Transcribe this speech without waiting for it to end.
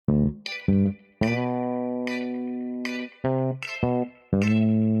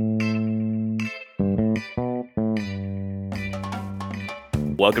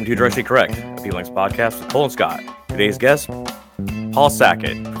Welcome to Directly Correct, a P-Links podcast with Cole and Scott. Today's guest, Paul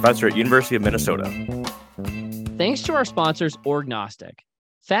Sackett, professor at University of Minnesota. Thanks to our sponsors, Orgnostic.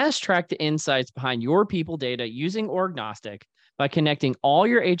 Fast track the insights behind your people data using Orgnostic by connecting all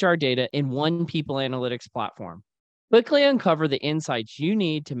your HR data in one people analytics platform. Quickly uncover the insights you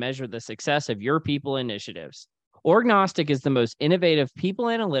need to measure the success of your people initiatives. Orgnostic is the most innovative people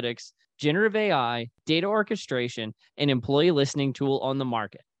analytics, generative AI, data orchestration, and employee listening tool on the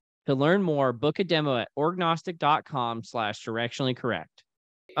market. To learn more, book a demo at orgnostic.com/directionally correct.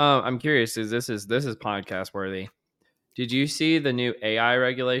 I'm curious, this is podcast worthy. Did you see the new AI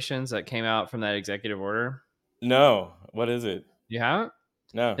regulations that came out from that executive order? No. What is it? You haven't?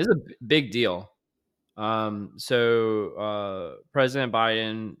 No. It's a big deal. So President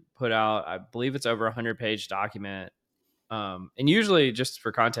Biden put out, I believe it's over 100-page document. And usually, just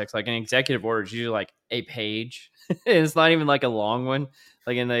for context, like an executive order is usually like a page. It's not even like a long one.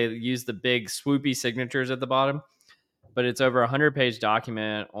 Like, and they use the big swoopy signatures at the bottom. But it's over 100-page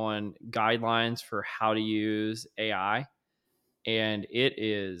document on guidelines for how to use AI. And it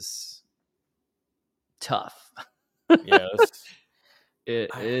is tough. Yes.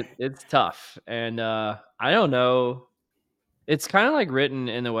 It's tough. And I don't know. It's kind of like written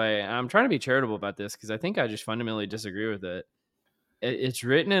in a way, and I'm trying to be charitable about this because I think I just fundamentally disagree with it. It's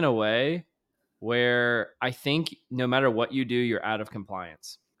written in a way where I think no matter what you do, you're out of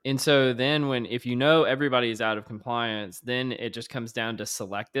compliance. And so then if you know everybody is out of compliance, then it just comes down to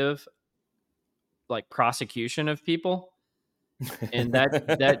selective like prosecution of people. And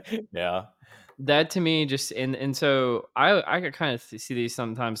yeah. that to me just, and so I could kind of see these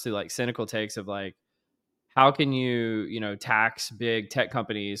sometimes through like cynical takes of like, how can you tax big tech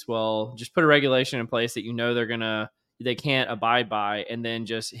companies? Well, just put a regulation in place that they can't abide by, and then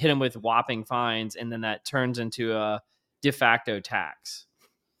just hit them with whopping fines, and then that turns into a de facto tax.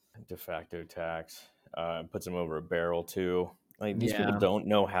 De facto tax. Puts them over a barrel too. Like these people Yeah. don't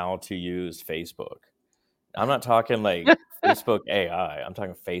know how to use Facebook. I'm not talking like Facebook AI. I'm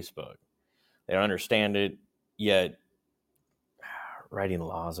talking Facebook. They don't understand it yet. Writing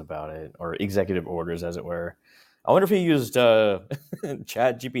laws about it, or executive orders, as it were. I wonder if he used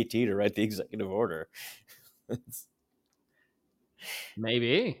Chat GPT to write the executive order.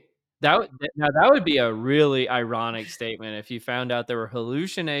 Maybe that would be a really ironic statement if you found out there were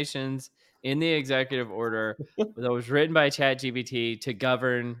hallucinations in the executive order that was written by ChatGPT to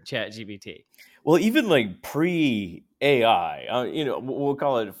govern ChatGPT. Well, even like pre-AI, we'll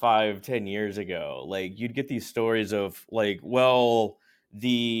call it 5-10 years ago, like you'd get these stories of like, well,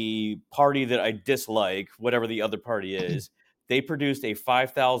 the party that I dislike, whatever the other party is, they produced a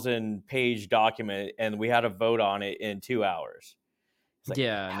 5,000-page document and we had a vote on it in 2 hours. It's like,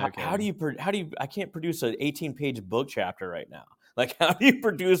 Yeah, how do you I can't produce an 18-page book chapter right now. Like, how do you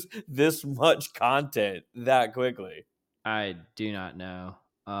produce this much content that quickly? I do not know.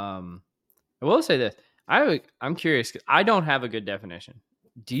 I will say this. I'm curious. I don't have a good definition.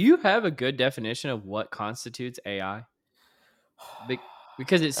 Do you have a good definition of what constitutes AI?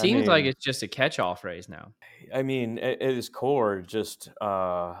 Because it seems like it's just a catch-all phrase now. I mean, at its core, just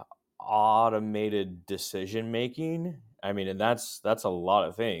automated decision making. I mean, and that's a lot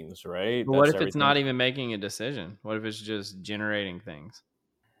of things, right? But what That's if it's everything. not even making a decision? What if it's just generating things?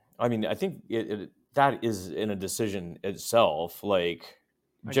 I mean, I think that is in a decision itself. Like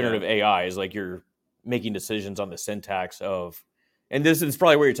generative AI is like you're making decisions on the syntax of, and this is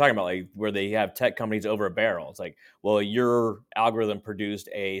probably what you're talking about, like where they have tech companies over a barrel. It's like, well, your algorithm produced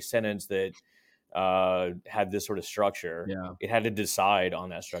a sentence that had this sort of structure. Yeah. It had to decide on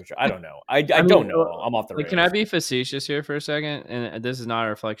that structure. I don't know. I don't know. I'm off the rails. Can I be facetious here for a second? And this is not a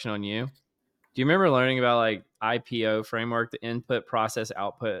reflection on you. Do you remember learning about like IPO framework, the input process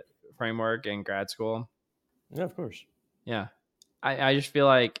output framework in grad school? Yeah, of course. Yeah. I just feel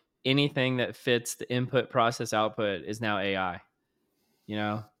like anything that fits the input process output is now AI.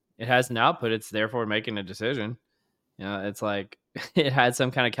 It has an output. It's therefore making a decision. It's like it had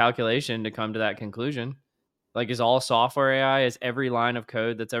some kind of calculation to come to that conclusion. Like, is all software AI? Is every line of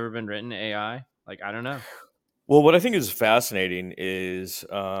code that's ever been written AI? Like, I don't know. Well, what I think is fascinating is,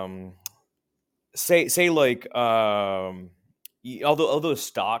 say like, although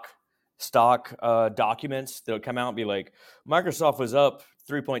stock documents that'll come out and be like, Microsoft was up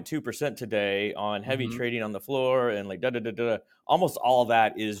 3.2% today on heavy trading on the floor, and like da da da da. Almost all of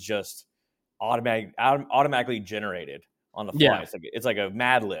that is just automatically generated on the fly. Yeah. It's like a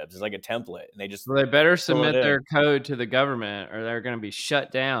Mad Libs. It's like a template, and they just Well, they better submit their code to the government, or they're going to be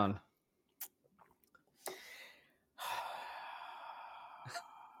shut down.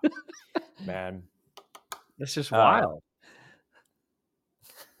 Man, That's just wild.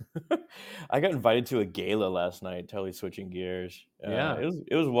 I got invited to a gala last night, totally switching gears. Yeah.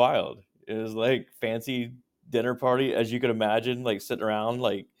 It was wild. It was like fancy dinner party, as you could imagine, like sitting around,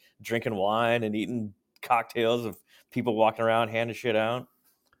 like drinking wine and eating cocktails of people walking around handing shit out.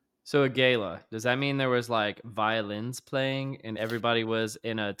 So a gala, does that mean there was like violins playing and everybody was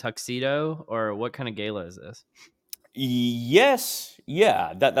in a tuxedo, or what kind of gala is this? Yes,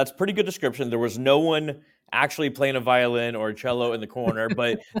 yeah, that's pretty good description. There was no one actually playing a violin or a cello in the corner,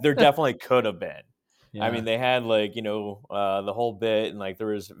 but there definitely could have been. I Yeah. mean, they had like the whole bit, and like there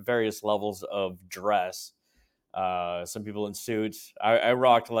was various levels of dress. Some people in suits. I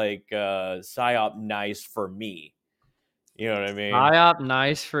rocked like psyop nice for me. You know what I mean? Psyop,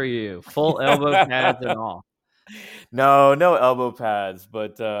 nice for you. Full elbow pads and all. No elbow pads,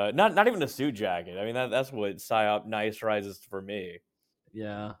 but not even a suit jacket. I mean that's what psyop nice rises for me.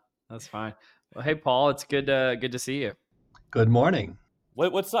 Yeah, that's fine. Well, hey Paul, it's good to see you. Good morning.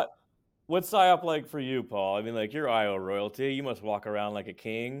 What's that? What's psyop like for you, Paul? I mean, like you're Iowa royalty. You must walk around like a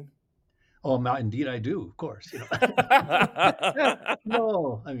king. Oh, indeed I do, of course.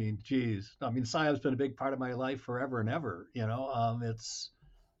 No, I mean, geez. I mean, science has been a big part of my life forever and ever.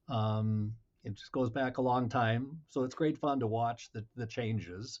 Um, it just goes back a long time. So it's great fun to watch the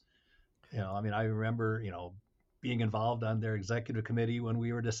changes. I mean, I remember, being involved on their executive committee when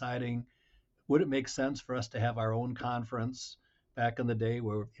we were deciding, would it make sense for us to have our own conference back in the day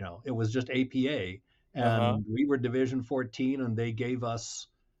where, it was just APA Uh-huh. and we were Division 14 and they gave us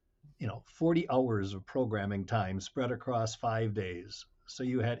 40 hours of programming time spread across 5 days. So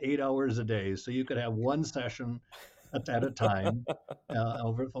you had 8 hours a day. So you could have one session at a time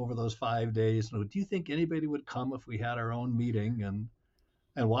over those 5 days. So do you think anybody would come if we had our own meeting?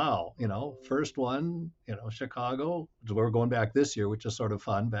 And wow, first one, Chicago. We're going back this year, which is sort of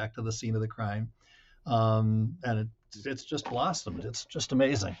fun, back to the scene of the crime. And it's just blossomed. It's just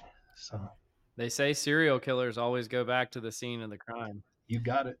amazing. So They say serial killers always go back to the scene of the crime. you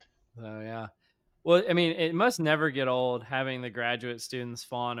got it. So yeah. Well, I mean, it must never get old having the graduate students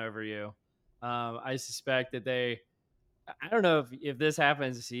fawn over you. I suspect that I don't know if this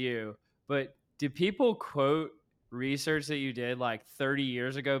happens to you, but do people quote research that you did like 30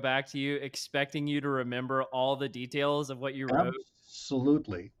 years ago back to you, expecting you to remember all the details of what you wrote?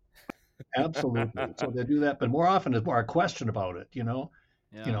 Absolutely. Absolutely. So they do that, but more often it's more a question about it, you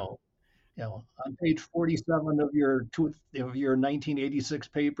Yeah. know, on page 47 of your 1986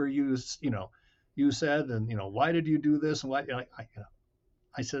 paper, you said, and why did you do this? And why,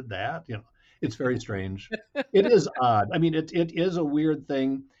 I said that, it's very strange. It is odd. I mean, it is a weird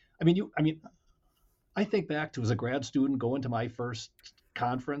thing. I mean, I think back to as a grad student going to my first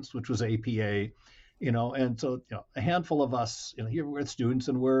conference, which was APA, and so a handful of us, here we're students,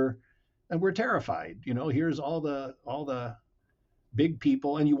 and we're terrified. Here's all the big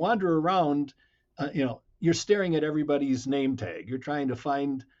people, and you wander around. You're staring at everybody's name tag. You're trying to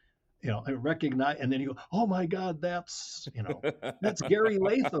find, recognize, and then you go, oh my God, that's Gary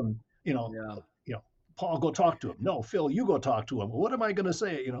Latham. Yeah. Paul, go talk to him. No, Phil, you go talk to him. What am I going to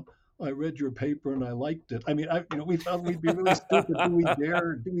say? I read your paper and I liked it. I mean, we thought we'd be really stupid.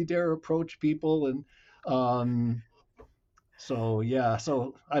 Do we dare approach people? And so yeah,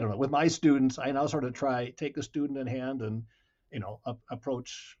 so I don't know. With my students, I now sort of take a student in hand and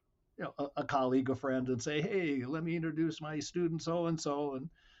approach a colleague, a friend, and say, hey, let me introduce my student so and so, and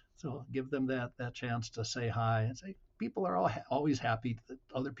so give them that chance to say hi and say people are always happy that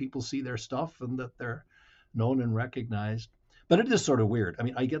other people see their stuff and that they're known and recognized. But it is sort of weird. I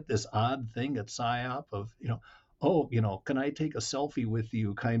mean, I get this odd thing at PSYOP of, oh, can I take a selfie with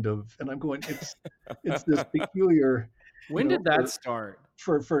you kind of, and I'm going, it's this peculiar, When did that start?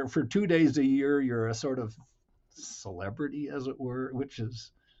 for 2 days a year, you're a sort of celebrity, as it were, which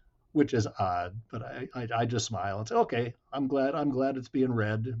is odd. But I just smile and say, okay, I'm glad it's being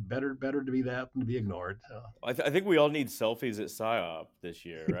read. Better to be that than to be ignored. So. I think we all need selfies at psyop this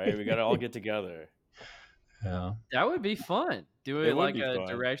year, right? We got to all get together. Yeah, That would be fun. Do It it would like be a fun.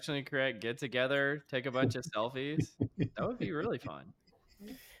 directionally correct get together, take a bunch of selfies. That would be really fun.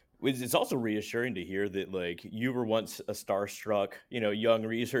 It's also reassuring to hear that like you were once a starstruck, young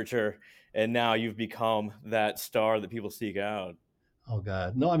researcher, and now you've become that star that people seek out. oh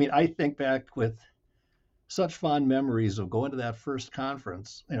God, no. I mean, I think back with such fond memories of going to that first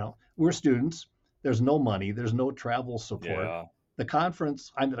conference. We're students. There's no money. There's no travel support. Yeah. The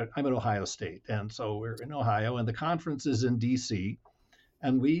conference. I'm at Ohio State, and so we're in Ohio, and the conference is in D.C.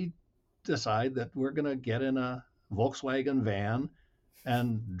 And we decide that we're going to get in a Volkswagen van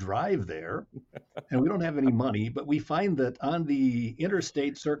and drive there. And we don't have any money, but we find that on the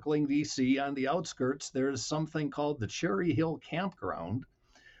interstate circling DC, on the outskirts, there's something called the Cherry Hill Campground.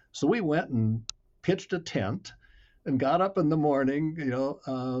 So we went and pitched a tent and got up in the morning,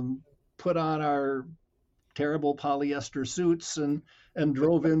 put on our terrible polyester suits and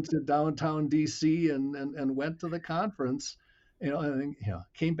drove into downtown DC and went to the conference, and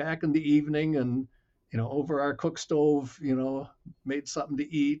came back in the evening and over our cook stove, made something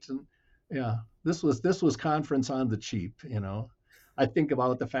to eat. And yeah, this was conference on the cheap. I think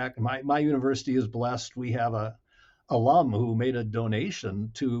about the fact my university is blessed. We have a alum who made a donation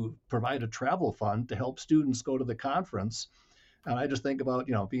to provide a travel fund to help students go to the conference. And I just think about,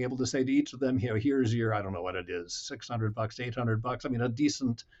 being able to say to each of them, here's your, I don't know what it is, $600, $800. I mean, a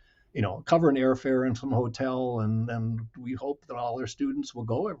decent, cover an airfare and some hotel. And we hope that all our students will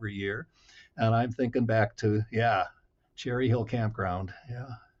go every year. And I'm thinking back to, Cherry Hill Campground. Yeah.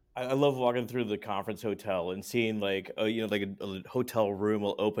 I love walking through the conference hotel and seeing like a hotel room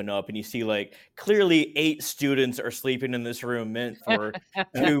will open up and you see like clearly 8 students are sleeping in this room meant for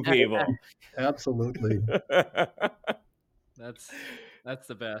 2 people. Absolutely. That's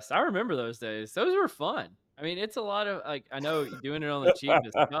the best. I remember those days. Those were fun. I mean, it's a lot of like, I know doing it on the cheap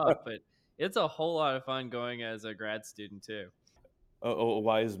is tough, but it's a whole lot of fun going as a grad student too. A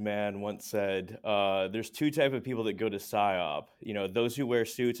wise man once said, there's 2 type of people that go to PSYOP, those who wear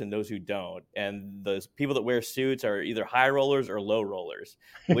suits and those who don't. And the people that wear suits are either high rollers or low rollers.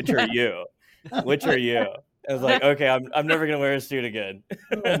 Which are you? Which are you? I was like, okay, I'm never going to wear a suit again.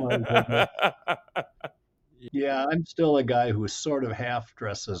 Oh my goodness. Yeah, I'm still a guy who sort of half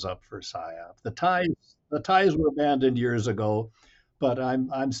dresses up for PSYOP. The ties were abandoned years ago, but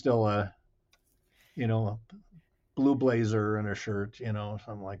I'm still a blue blazer and a shirt,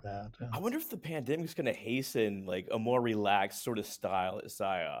 something like that. I wonder if the pandemic's going to hasten like a more relaxed sort of style at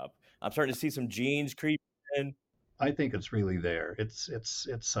PSYOP. I'm starting to see some jeans creep in. I think it's really there. It's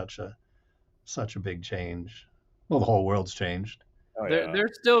such a big change. Well, the whole world's changed. Oh,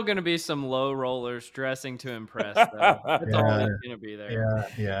 There's still going to be some low rollers dressing to impress, though. It's always going to be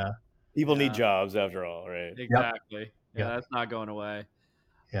there. Yeah. People need jobs after all, right? Exactly. Yep. That's not going away.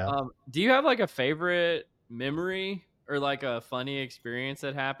 Yeah. Do you have like a favorite memory or like a funny experience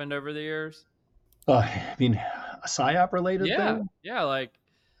that happened over the years? I mean, a PSYOP related thing? Yeah, like.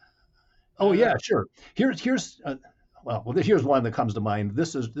 Oh yeah, sure. Here's one that comes to mind.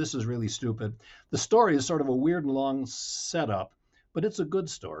 This is really stupid. The story is sort of a weird and long setup, but it's a good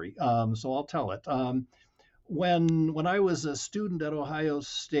story. So I'll tell it. When I was a student at Ohio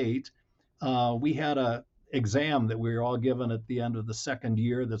State, we had a exam that we were all given at the end of the second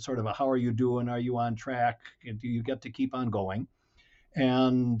year. That's sort of a how are you doing? Are you on track? Do you get to keep on going?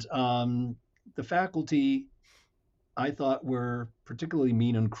 And the faculty, I thought, were particularly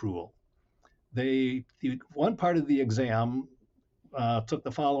mean and cruel. One part of the exam took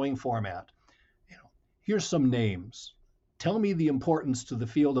the following format. Here's some names. Tell me the importance to the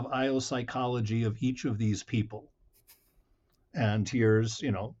field of IO-psychology of each of these people. And here's,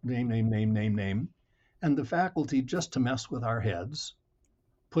 name. And the faculty, just to mess with our heads,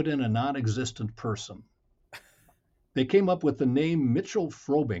 put in a non-existent person. They came up with the name Mitchell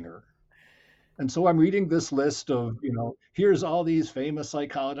Frobinger. And so I'm reading this list of, here's all these famous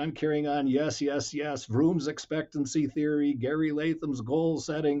psychologists. I'm carrying on, yes. Vroom's expectancy theory, Gary Latham's goal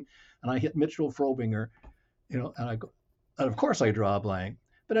setting, and I hit Mitchell Frobinger, and I go, and of course I draw a blank.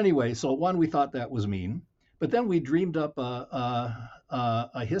 But anyway, so one, we thought that was mean. But then we dreamed up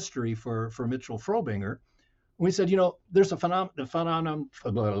a history for Mitchell Frobinger. We said, there's a phenomenon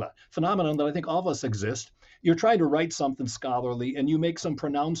that I think all of us exist. You're trying to write something scholarly and you make some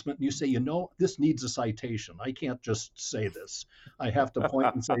pronouncement and you say, this needs a citation. I can't just say this. I have to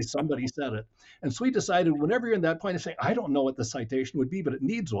point and say somebody said it. And so we decided whenever you're in that point of saying, I don't know what the citation would be, but it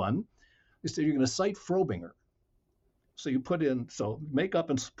needs one, we said you're going to cite Frobinger. So you make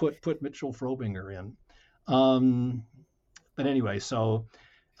up and put Mitchell Frobinger in. But anyway, so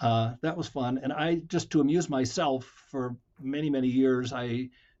that was fun. And I, just to amuse myself for many, many years, I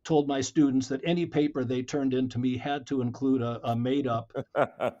told my students that any paper they turned in to me had to include a made-up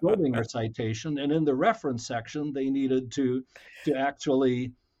Frobinger citation. And in the reference section, they needed to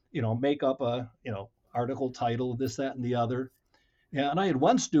actually, make up a, article title, this, that, and the other. Yeah, and I had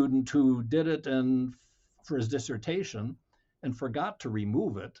one student who did it for his dissertation and forgot to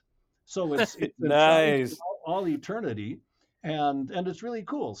remove it. So it's nice. all eternity. And it's really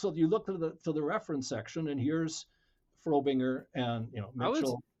cool. So you look to the reference section, and here's Frobinger and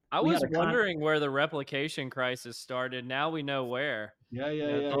Mitchell. I was wondering where the replication crisis started. Now we know where.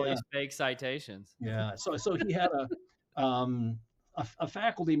 All these fake citations. Yeah. So he had a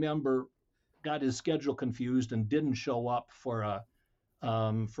faculty member got his schedule confused and didn't show up for a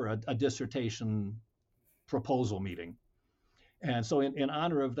dissertation proposal meeting. And so in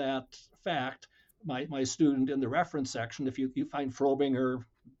honor of that fact, my student in the reference section, if you find Frobinger,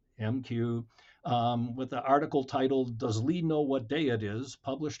 MQ, with the article titled, Does Lee Know What Day It Is?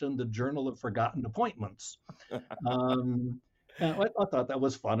 Published in the Journal of Forgotten Appointments. Um, and I thought that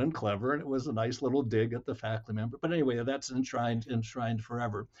was fun and clever, and it was a nice little dig at the faculty member. But anyway, that's enshrined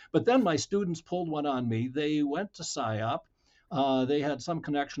forever. But then my students pulled one on me. They went to PSYOP. They had some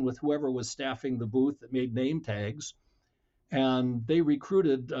connection with whoever was staffing the booth that made name tags, and they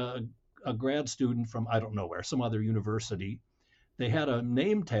recruited a grad student from I don't know where, some other university. They had a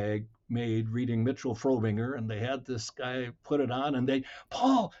name tag made reading Mitchell Frobinger, and they had this guy put it on, and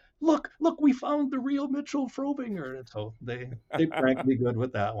Paul, look, we found the real Mitchell Frobinger. And so they pranked me good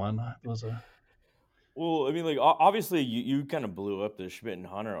with that one. It was a Well, I mean, like obviously you kind of blew up the Schmidt and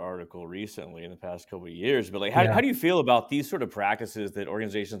Hunter article recently in the past couple of years, but like yeah how do you feel about these sort of practices that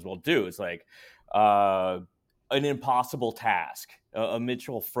organizations will do? It's like uh, an impossible task, a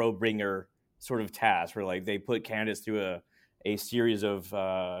Mitchell Frobinger sort of task, where like they put candidates through a series of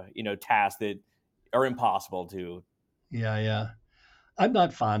tasks that are impossible to. yeah. I'm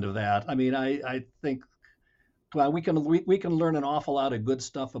not fond of that. I mean, I think well we can learn an awful lot of good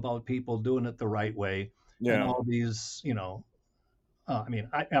stuff about people doing it the right way, and Yeah. all these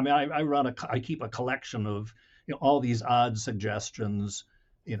I keep a collection of all these odd suggestions.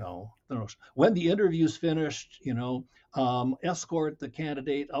 When the interview's finished, escort the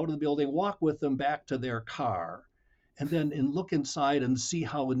candidate out of the building, walk with them back to their car, and then look inside and see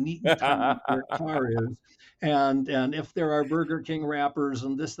how neat and tidy their car is, and if there are Burger King wrappers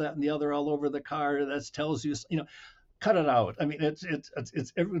and this, that, and the other all over the car, that tells you, cut it out. I mean, it's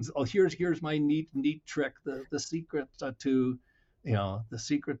everyone's. Oh, here's my neat trick. The secret to, the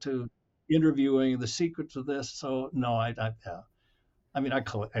secret to interviewing, the secret to this. So no, yeah. I mean,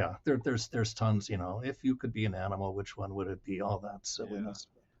 yeah. There's tons. If you could be an animal, which one would it be? All that silliness.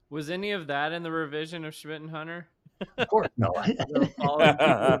 Was any of that in the revision of Schmidt and Hunter? Of course, no. Following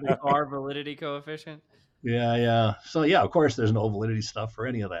people with the car validity coefficient. Yeah. So yeah, of course, there's no validity stuff for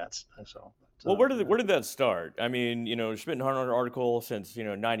any of that. So. Well, where did that start? I mean, Schmidt and Hunter article since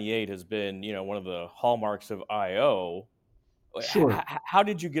 '98 has been one of the hallmarks of IO. Sure. How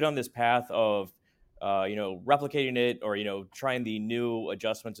did you get on this path of replicating it or trying the new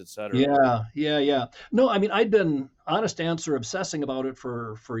adjustments, etc.? Yeah. No, I mean, I'd been honest answer obsessing about it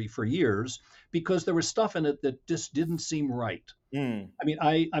for years because there was stuff in it that just didn't seem right. Mm.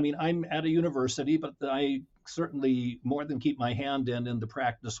 I mean, I'm at a university, but I certainly more than keep my hand in the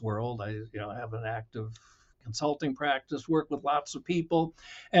practice world. I have an active consulting practice, work with lots of people,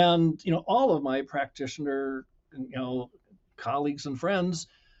 and all of my practitioner colleagues and friends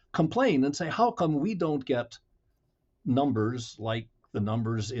complain and say, how come we don't get numbers like the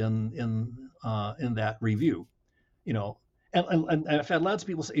numbers in that review? And I've had lots of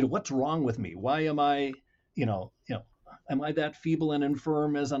people say, what's wrong with me? Why am I, am I that feeble and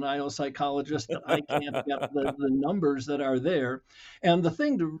infirm as an IO psychologist that I can't get the numbers that are there? And the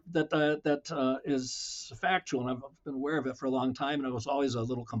thing that is factual, and I've been aware of it for a long time, and it was always a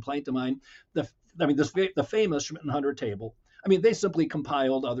little complaint of mine. The famous Schmidt and Hunter table. I mean, they simply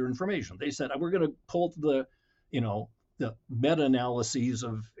compiled other information. They said, we're going to pull the meta-analyses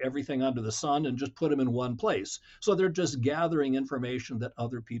of everything under the sun and just put them in one place. So they're just gathering information that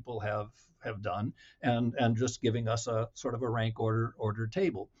other people have done and just giving us a sort of a rank order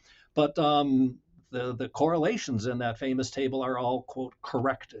table. But the correlations in that famous table are all, quote,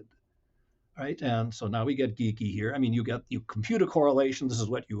 corrected. Right. And so now we get geeky here. I mean, you compute a correlation. This is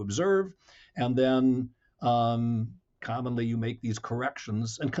what you observe. And then commonly you make these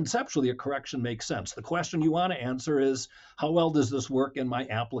corrections, and conceptually a correction makes sense. The question you want to answer is, how well does this work in my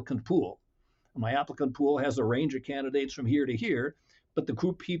applicant pool? My applicant pool has a range of candidates from here to here, but the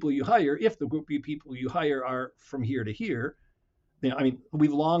group of people you hire, if the group of people you hire are from here to here, I mean,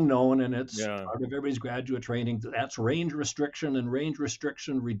 we've long known, and it's part of everybody's graduate training, that's range restriction, and range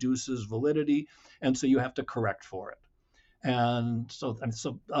restriction reduces validity, and so you have to correct for it. And so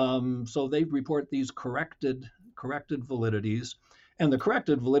they report these corrected validities, and the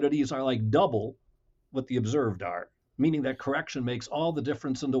corrected validities are like double what the observed are, meaning that correction makes all the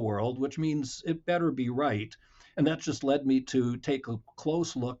difference in the world, which means it better be right. And that just led me to take a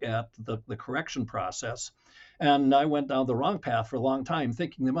close look at the correction process. And I went down the wrong path for a long time,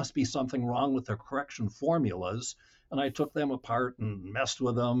 thinking there must be something wrong with the correction formulas. And I took them apart and messed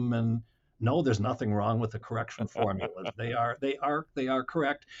with them, and no, there's nothing wrong with the correction formulas. They are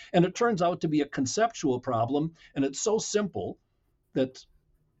correct. And it turns out to be a conceptual problem. And it's so simple that,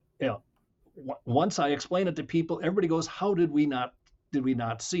 once I explain it to people, everybody goes, how did we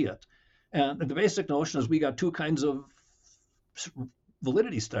not see it? And the basic notion is we got two kinds of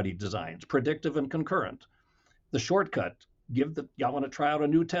validity study designs, predictive and concurrent. The shortcut, y'all want to try out a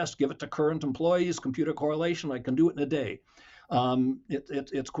new test, give it to current employees, computer correlation, I can do it in a day.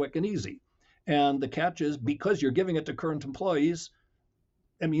 It's quick and easy. And the catch is, because you're giving it to current employees,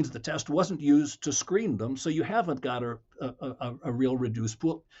 it means the test wasn't used to screen them, so you haven't got a real reduced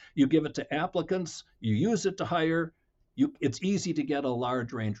pool. You give it to applicants, you use it to hire, it's easy to get a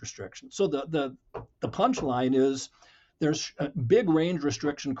large range restriction. So the punchline is, there's big range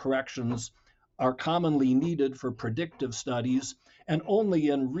restriction corrections are commonly needed for predictive studies, and only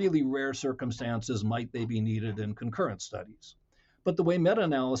in really rare circumstances might they be needed in concurrent studies. But the way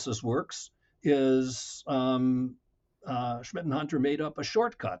meta-analysis works is Schmidt and Hunter made up a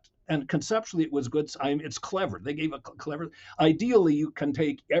shortcut, and conceptually it was good. It's clever. They gave a clever. Ideally, you can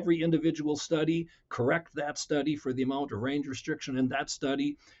take every individual study, correct that study for the amount of range restriction in that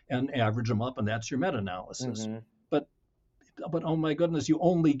study, and average them up, and that's your meta-analysis. Mm-hmm. But oh my goodness, you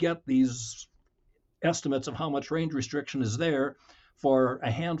only get these estimates of how much range restriction is there for a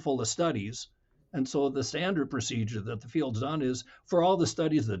handful of studies. And so the standard procedure that the field's done is, for all the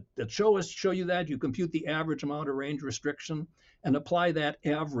studies that show you that, you compute the average amount of range restriction and apply that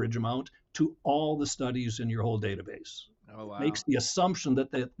average amount to all the studies in your whole database. Oh, wow. Makes the assumption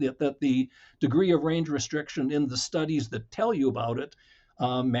that the degree of range restriction in the studies that tell you about it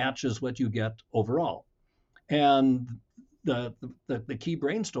matches what you get overall. And the key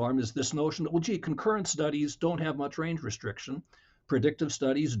brainstorm is this notion that, well, gee, concurrent studies don't have much range restriction. Predictive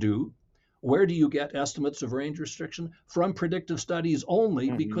studies do. Where do you get estimates of range restriction? From predictive studies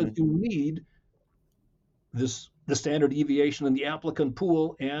only, because you need the standard deviation in the applicant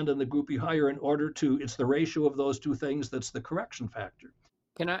pool and in the group you hire in order to, it's the ratio of those two things that's the correction factor.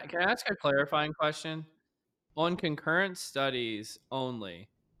 Can I ask a clarifying question? On concurrent studies only,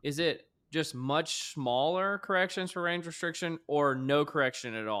 is it just much smaller corrections for range restriction, or no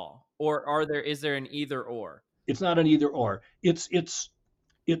correction at all? Or is there an either or? It's not an either or. It's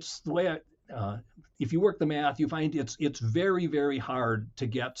the way if you work the math, you find it's very, very hard to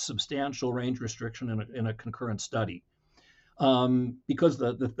get substantial range restriction in a concurrent study, because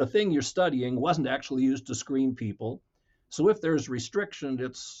the thing you're studying wasn't actually used to screen people. So if there's restriction,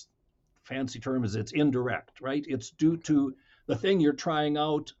 its fancy term is it's indirect, right? It's due to the thing you're trying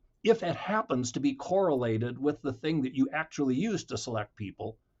out. If it happens to be correlated with the thing that you actually used to select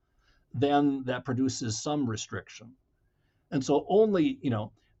people, then that produces some restriction. And so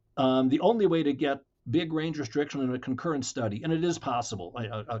the only way to get big range restriction in a concurrent study, and it is possible.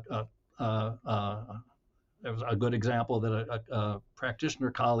 There was a good example that a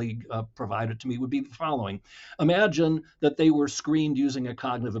practitioner colleague provided to me, would be the following. Imagine that they were screened using a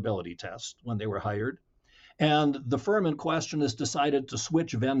cognitive ability test when they were hired, and the firm in question has decided to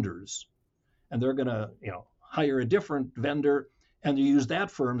switch vendors, and they're going to hire a different vendor and use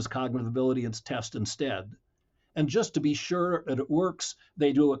that firm's cognitive ability test instead. And just to be sure that it works,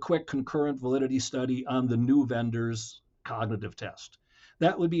 they do a quick concurrent validity study on the new vendor's cognitive test.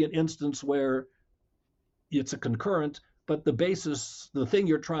 That would be an instance where it's a concurrent, but the thing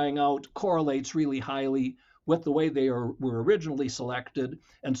you're trying out correlates really highly with the way they were originally selected,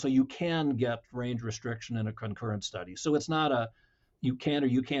 and so you can get range restriction in a concurrent study. So it's not a you can or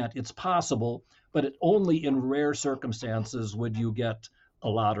you can't. It's possible, but only in rare circumstances would you get a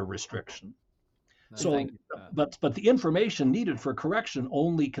lot of restriction. So, but the information needed for correction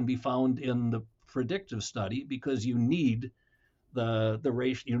only can be found in the predictive study, because you need the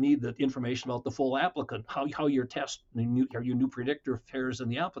ratio, you need the information about the full applicant, how your test, your new predictor fares in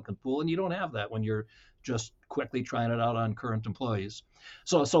the applicant pool, and you don't have that when you're just quickly trying it out on current employees.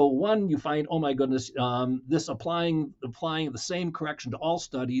 So one, you find, oh my goodness, this applying the same correction to all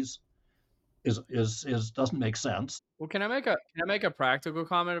studies is doesn't make sense. Well, can I make a practical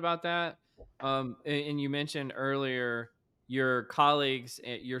comment about that? And you mentioned earlier your colleagues,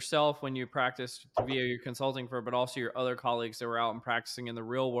 yourself when you practiced via your consulting firm, but also your other colleagues that were out and practicing in the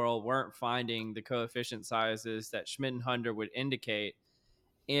real world weren't finding the coefficient sizes that Schmidt and Hunter would indicate.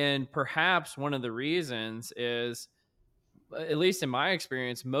 And perhaps one of the reasons is, at least in my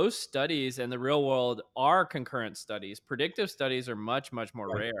experience, most studies in the real world are concurrent studies. Predictive studies are much, much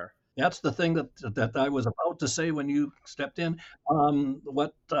more rare. That's the thing that I was about to say when you stepped in.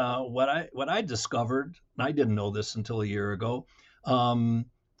 What I discovered, and I didn't know this until a year ago.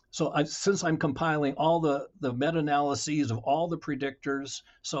 Since I'm compiling all the meta-analyses of all the predictors,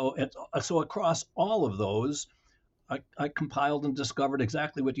 so across all of those, I compiled and discovered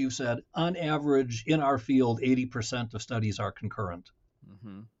exactly what you said. On average, in our field, 80% of studies are concurrent.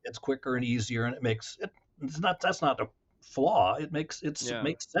 Mm-hmm. It's quicker and easier, and it makes it. That's not flaw. It makes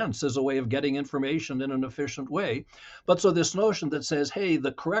sense as a way of getting information in an efficient way. But so this notion that says, hey,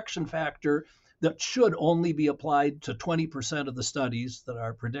 the correction factor that should only be applied to 20% of the studies that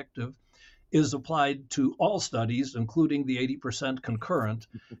are predictive is applied to all studies, including the 80% concurrent.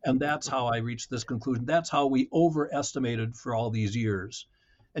 And that's how I reached this conclusion. That's how we overestimated for all these years.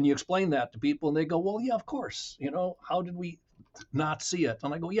 And you explain that to people and they go, well, yeah, of course. How did we not see it?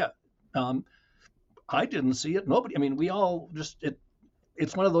 And I go, yeah, I didn't see it. Nobody, we all just,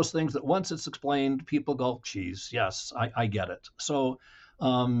 it's one of those things that once it's explained, people go, geez, yes, I get it. So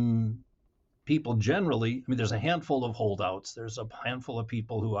people generally, there's a handful of holdouts. There's a handful of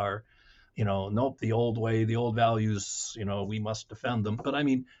people who are, nope, the old way, the old values, we must defend them. But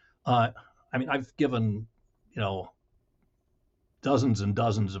I've given, dozens and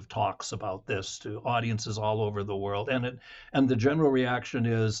dozens of talks about this to audiences all over the world, and the general reaction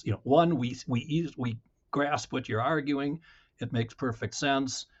is, one, we grasp what you're arguing, it makes perfect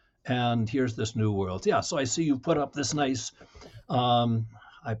sense, and here's this new world. Yeah, so I see you put up this nice.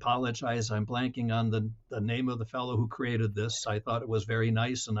 I apologize, I'm blanking on the name of the fellow who created this. I thought it was very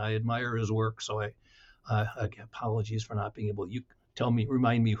nice, and I admire his work. So apologies for not being able. You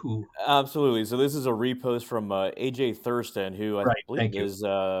remind me who. Absolutely. So this is a repost from AJ Thurston, who I believe is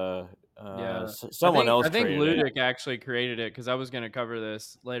someone else. I think created Ludic actually created it, because I was going to cover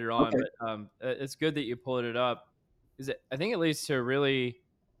this later on. Okay. But it's good that you pulled it up. I think it leads to a really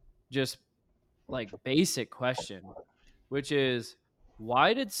just like basic question, which is,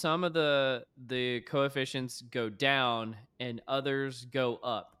 why did some of the coefficients go down and others go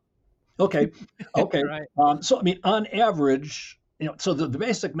up? Okay. Right. So on average, so the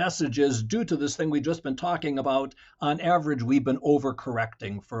basic message is, due to this thing we've just been talking about, on average we've been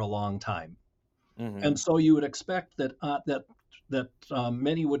overcorrecting for a long time, and so you would expect that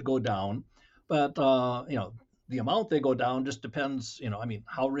many would go down, but the amount they go down just depends.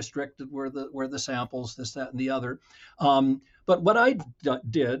 How restricted were the samples, this, that, and the other. But what I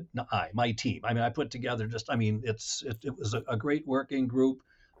did, my team, I put together it was a great working group.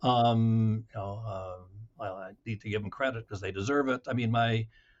 Well, I need to give them credit because they deserve it.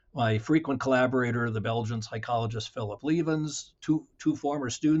 My frequent collaborator, the Belgian psychologist Philip Levens, two former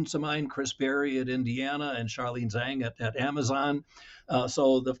students of mine, Chris Berry at Indiana and Charlene Zhang at Amazon.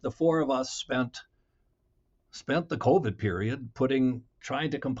 So the four of us spent the COVID period trying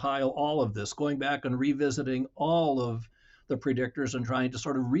to compile all of this, going back and revisiting all of the predictors and trying to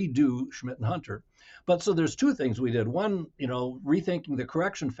sort of redo Schmidt and Hunter. But so there's two things we did. One, rethinking the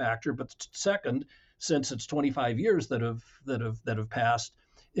correction factor, but second, since it's 25 years that have passed,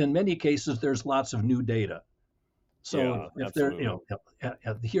 in many cases there's lots of new data. So if there,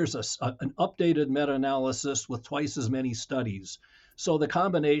 here's an updated meta-analysis with twice as many studies. So the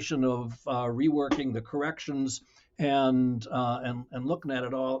combination of reworking the corrections and looking at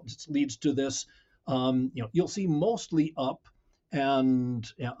it all just leads to this. You'll see mostly up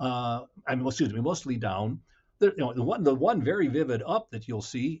and mostly down. The one very vivid up that you'll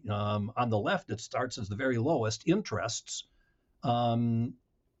see on the left, it starts as the very lowest, interests.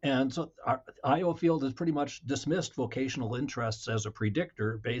 And so our Iowa field has pretty much dismissed vocational interests as a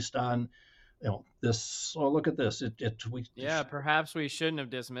predictor based on, this. Oh, look at this. Perhaps we shouldn't have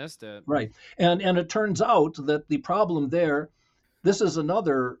dismissed it. Right. And it turns out that the problem there, this is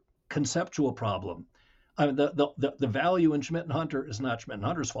another conceptual problem. The value in Schmidt and Hunter is not Schmidt and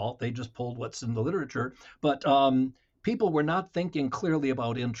Hunter's fault. They just pulled what's in the literature. But people were not thinking clearly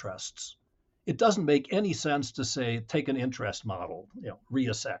about interests. It doesn't make any sense to say, take an interest model,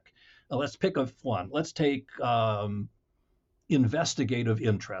 reassec. Let's pick one. Let's take investigative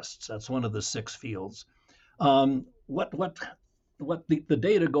interests. That's one of the 6 fields. What the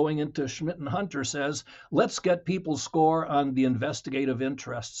data going into Schmidt and Hunter says, let's get people's score on the investigative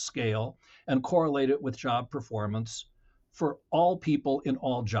interest scale and correlate it with job performance for all people in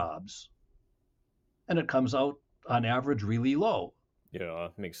all jobs. And it comes out on average really low. Yeah,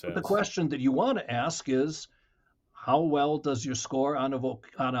 makes sense. But the question that you want to ask is, how well does your score on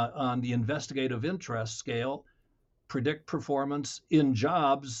the investigative interest scale predict performance in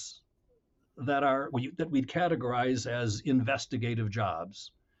jobs that we'd categorize as investigative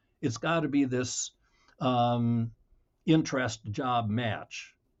jobs? It's got to be this interest job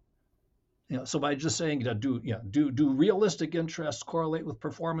match. So by just saying, do realistic interests correlate with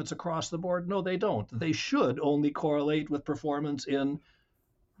performance across the board? No, they don't. They should only correlate with performance in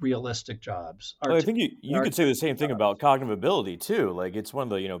realistic jobs. I think you could say the same thing about cognitive ability too. Like, it's one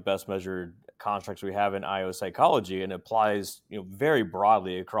of the best measured constructs we have in IO psychology, and applies very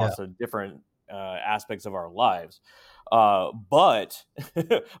broadly across the different aspects of our lives. But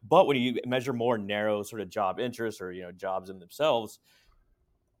but when you measure more narrow sort of job interests or jobs in themselves,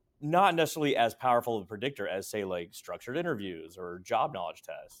 not necessarily as powerful of a predictor as say like structured interviews or job knowledge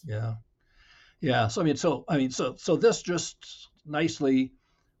tests. Yeah. Yeah. So this just nicely,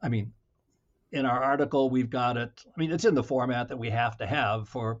 I mean, in our article, we've got it. I mean, it's in the format that we have to have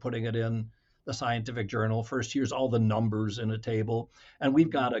for putting it in the scientific journal. First, here's all the numbers in a table, and we've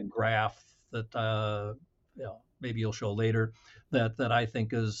got a graph that maybe you'll show later that I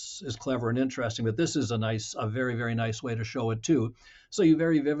think is clever and interesting. But this is a very very nice way to show it too. So you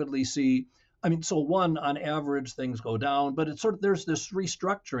very vividly see. I mean, so one on average things go down, but it's sort of there's this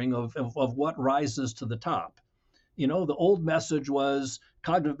restructuring of what rises to the top. The old message was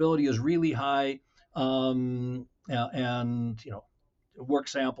cognitive ability is really high, and work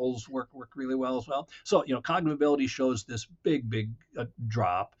samples work really well as well. So cognitive ability shows this big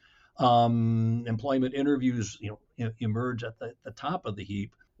drop. Employment interviews emerge at the top of the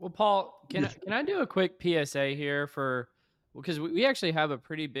heap. Well, Paul, can I do a quick PSA here because we actually have a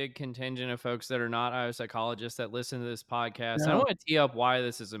pretty big contingent of folks that are not IO-psychologists that listen to this podcast. Yeah. I want to tee up why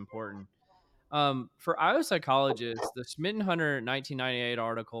this is important. For IO-psychologists, the Schmidt and Hunter 1998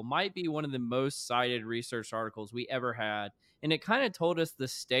 article might be one of the most cited research articles we ever had. And it kind of told us the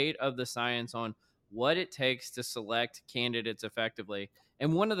state of the science on what it takes to select candidates effectively.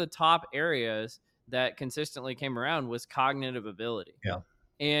 And one of the top areas that consistently came around was cognitive ability. Yeah.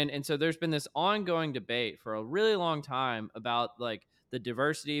 And so there's been this ongoing debate for a really long time about like the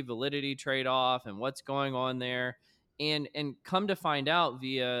diversity validity trade-off and what's going on there. And come to find out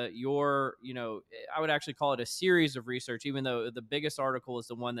via your, I would actually call it a series of research, even though the biggest article is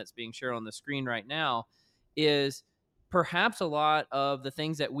the one that's being shared on the screen right now, is perhaps a lot of the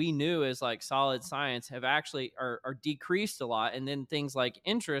things that we knew as like solid science have actually are decreased a lot. And then things like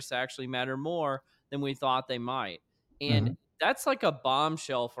interests actually matter more than we thought they might. And that's like a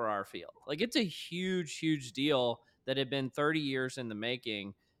bombshell for our field. Like it's a huge deal that had been 30 years in the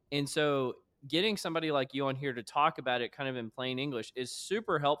making. And so getting somebody like you on here to talk about it kind of in plain English is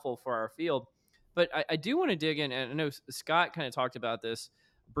super helpful for our field. But I do want to dig in, and I know Scott kind of talked about this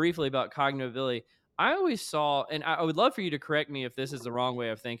briefly about cognitive ability. I always saw, and I would love for you to correct me if this is the wrong way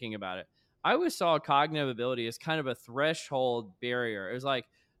of thinking about it. I always saw cognitive ability as kind of a threshold barrier. It was like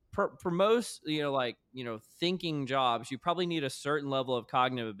for most, thinking jobs, you probably need a certain level of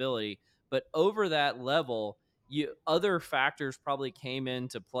cognitive ability, but over that level, other factors probably came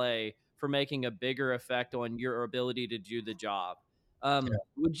into play for making a bigger effect on your ability to do the job.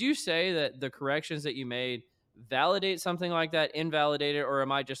 Would you say that the corrections that you made validate something like that, invalidate it, or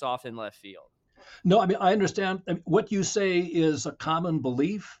am I just off in left field? No, I mean, I understand. I mean, what you say is a common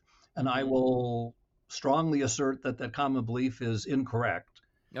belief, and I will strongly assert that that common belief is incorrect.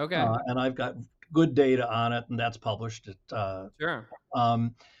 Okay. And I've got good data on it, and that's published. Sure.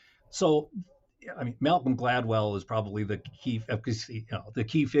 So, I mean, Malcolm Gladwell is probably the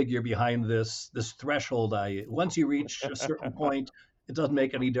key figure behind this threshold. Once you reach a certain point, it doesn't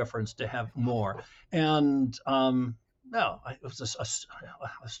make any difference to have more. And no, it was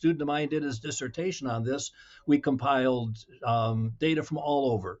a student of mine did his dissertation on this. We compiled data from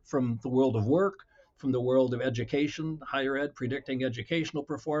all over, from the world of work, from the world of education, higher ed, predicting educational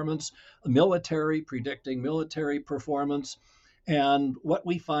performance, military, predicting military performance. And what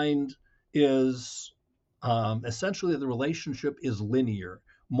we find is essentially the relationship is linear.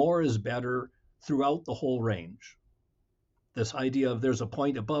 More is better throughout the whole range. This idea of there's a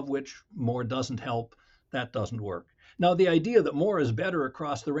point above which more doesn't help, that doesn't work. Now, the idea that more is better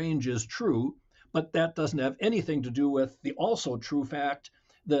across the range is true, but that doesn't have anything to do with the also true fact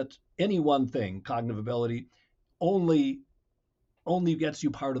that any one thing, cognitive ability, only gets you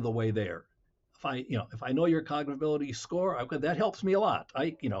part of the way there. If I know your cognitive ability score, that helps me a lot.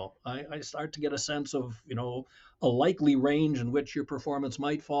 I start to get a sense of a likely range in which your performance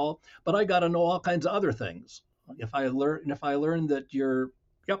might fall, but I got to know all kinds of other things. If I learn that you're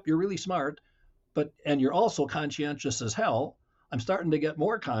really smart, and you're also conscientious as hell, I'm starting to get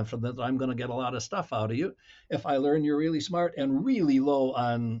more confident that I'm going to get a lot of stuff out of you. If I learn you're really smart and really low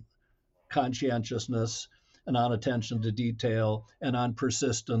on conscientiousness and on attention to detail and on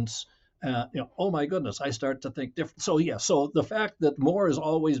persistence, oh my goodness, I start to think different. So the fact that more is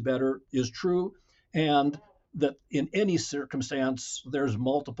always better is true, and that in any circumstance there's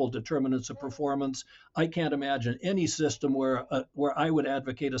multiple determinants of performance. I can't imagine any system where I would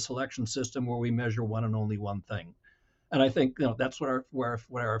advocate a selection system where we measure one and only one thing. And I think that's what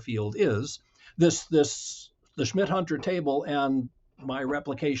our field is. The Schmidt-Hunter table and my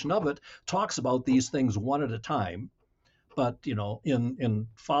replication of it talks about these things one at a time. But in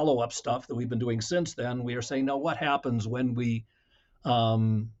follow-up stuff that we've been doing since then, we are saying, now what happens when we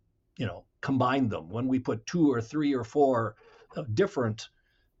combine them, when we put 2 or 3 or 4 different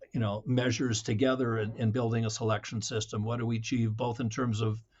measures together in building a selection system? What do we achieve both in terms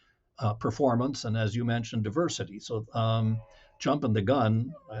of performance and, as you mentioned, diversity? So jumping the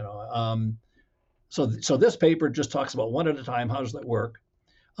gun, so this paper just talks about one at a time. How does that work?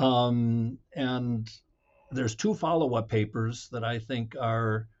 And there's 2 follow-up papers that I think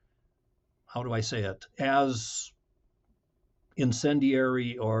are, how do I say it, as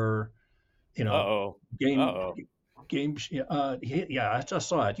incendiary or game yeah, I just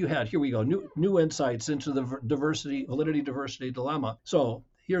saw it. Here we go, new insights into the validity diversity dilemma. So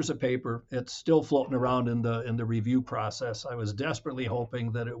here's a paper. It's still floating around in the review process. I was desperately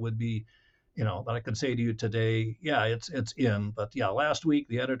hoping that it would be, that I could say to you today, yeah, it's in. But yeah, last week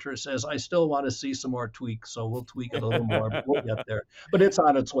the editor says, I still want to see some more tweaks, so we'll tweak it a little more, but we'll get there. But it's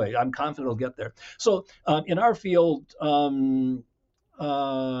on its way. I'm confident it'll get there. So in our field, oh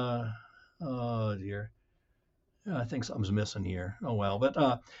dear, I think something's missing here. Oh well,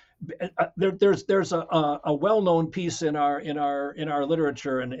 but there's a well-known piece in our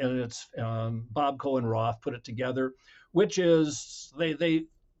literature, and it's Bob Cohen Roth put it together, which is they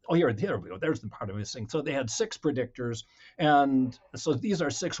oh here we go. There's the part I'm missing. So they had 6 predictors, and so these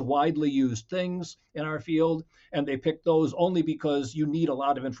are 6 widely used things in our field, and they picked those only because you need a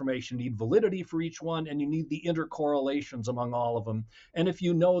lot of information, you need validity for each one, and you need the intercorrelations among all of them. And if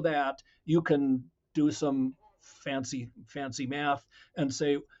you know that, you can do some fancy math and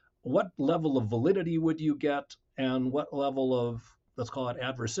say what level of validity would you get and what level of, let's call it,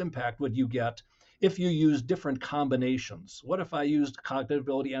 adverse impact would you get if you use different combinations. What if I used cognitive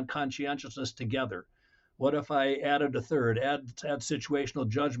ability and conscientiousness together? What if I added a third, add situational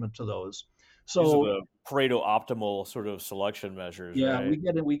judgment to those? So these are the Pareto optimal sort of selection measures. Yeah,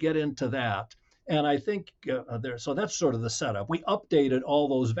 right? we get into that. And I think so that's sort of the setup. We updated all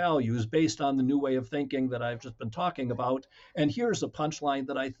those values based on the new way of thinking that I've just been talking about. And here's a punchline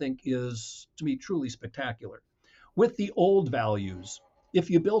that I think is, to me, truly spectacular. With the old values, if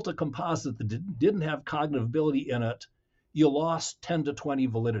you built a composite that didn't have cognitive ability in it, you lost 10 to 20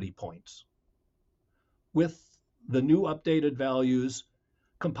 validity points. With the new updated values,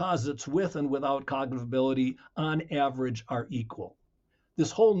 composites with and without cognitive ability on average are equal.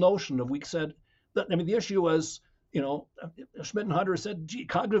 This whole notion of, we said that, the issue was, Schmidt and Hunter said, gee,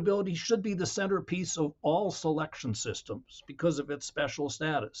 cognitive ability should be the centerpiece of all selection systems because of its special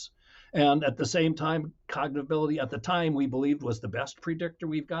status. And at the same time, cognitive ability at the time we believed was the best predictor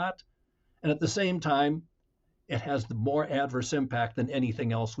we've got. And at the same time, it has the more adverse impact than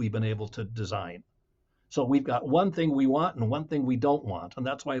anything else we've been able to design. So we've got one thing we want and one thing we don't want. And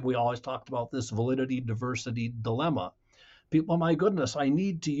that's why we always talked about this validity diversity dilemma. People, oh my goodness, I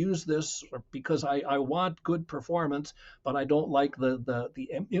need to use this because I want good performance, but I don't like the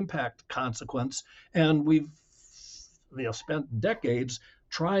impact consequence. And we've spent decades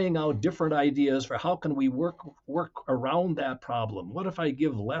trying out different ideas for how can we work around that problem. What if I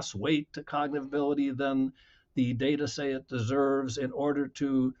give less weight to cognitive ability than the data say it deserves in order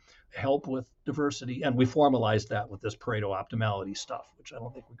to help with diversity? And we formalized that with this Pareto optimality stuff, which I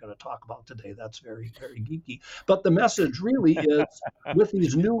don't think we're going to talk about today. That's very, very geeky. But the message really is, with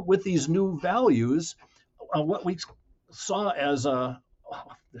these new values, what we saw as how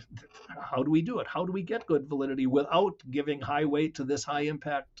do we do it? How do we get good validity without giving high weight to this high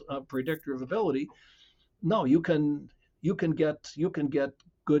impact predictor of ability? No, you can get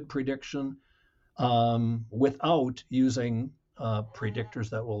good prediction without using predictors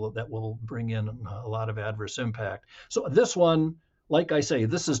that will bring in a lot of adverse impact. So this one, like I say,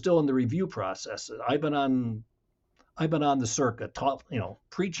 this is still in the review process. I've been on the circuit,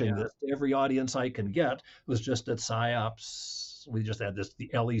 preaching this to every audience I can get. It was just at PsyOps. We just had the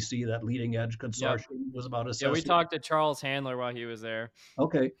LEC, that leading edge consortium, was about assessing. Yeah, we talked to Charles Handler while he was there.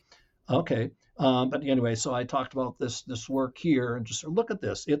 Okay. But anyway, so I talked about this work here, and just look at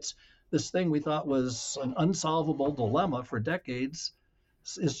this. It's this thing we thought was an unsolvable dilemma for decades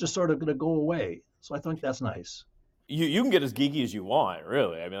is just sort of going to go away. So I think that's nice. You can get as geeky as you want,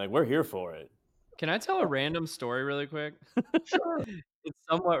 really. We're here for it. Can I tell a random story really quick? Sure. It's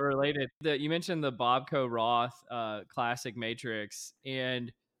somewhat related. You mentioned the Bobco Roth classic matrix.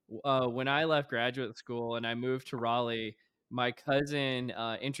 And when I left graduate school and I moved to Raleigh, my cousin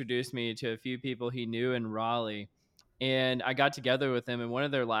introduced me to a few people he knew in Raleigh. And I got together with them, and one of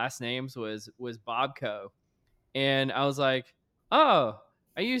their last names was Bobco. And I was like, oh,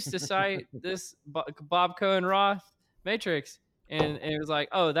 I used to cite this Bobco and Roth matrix. and it was like,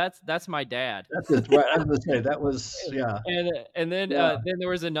 oh, that's my dad. That's right. I was going to say that was, yeah. And Yeah, then there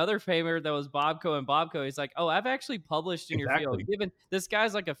was another famer that was Bobco, and Bobco, he's like, "Oh, I've actually published in your field." exactly. Given this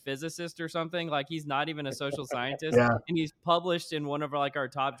guy's like a physicist or something, like he's not even a social scientist, Yeah, and he's published in one of our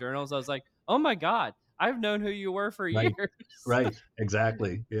top journals. I was like, "Oh my god, I've known who you were for right, years." right.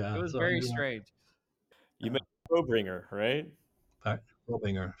 Exactly. It Yeah. was So, very strange. You mentioned Probringer, right?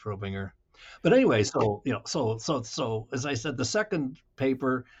 Robinger. But anyway, so as I said, the second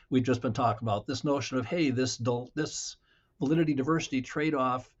paper we've just been talking about, this notion of, hey, this validity diversity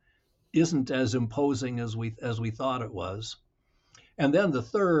trade-off isn't as imposing as we thought it was. And then the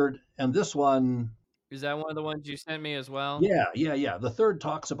third, and this one, Is that one of the ones you sent me as well? yeah. The third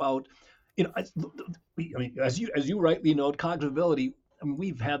talks about, I mean, as you rightly note, cognitivity. I mean,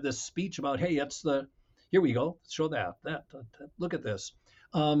 we've had this speech about, hey, it's the, here we go, show that look at this.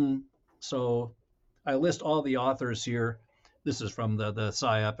 So I list all the authors here. This is from the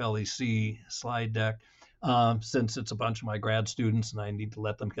SciAp LEC slide deck. Since it's a bunch of my grad students and I need to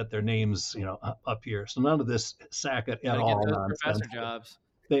let them get their names, up here. So none of this Sackett at Gotta get all those nonsense. professor jobs.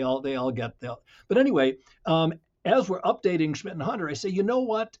 They all get that. But anyway, as we're updating Schmidt and Hunter, I say, you know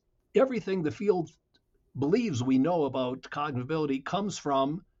what? Everything the field believes we know about cognitivity comes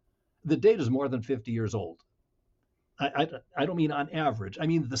from the data is more than 50 years old. I don't mean on average. I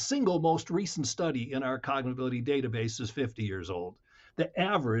mean the single most recent study in our cognitivity database is 50 years old. The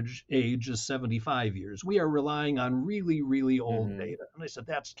average age is 75 years. We are relying on really, really old data. And I said,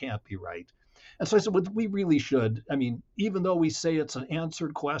 that can't be right. And so I said, well, we really should. I mean, even though we say it's an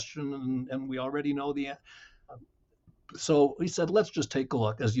answered question and we already know the answer. So we said, let's just take a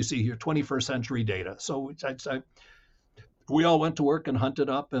look, as you see here, 21st century data. So we all went to work and hunted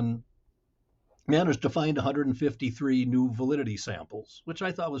up and managed to find 153 new validity samples, which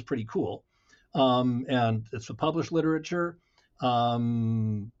I thought was pretty cool. And it's a published literature.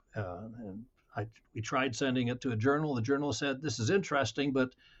 And we tried sending it to a journal. The journal said, this is interesting, but,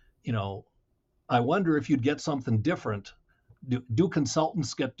 I wonder if you'd get something different. Do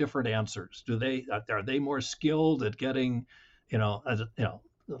consultants get different answers? Are they more skilled at getting, a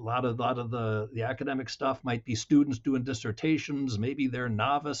lot of the academic stuff might be students doing dissertations. Maybe they're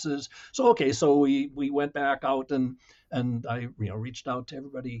novices. So we went back out and I reached out to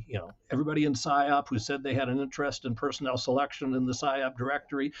everybody in SciOp who said they had an interest in personnel selection in the SciOp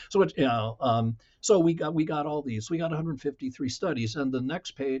directory. So we got all these. We got 153 studies, and the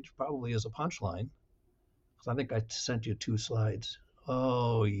next page probably is a punchline. I think I sent you 2 slides.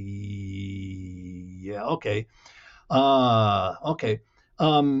 Oh yeah, okay. Okay.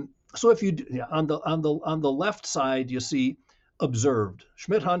 So if you on the left side, you see observed.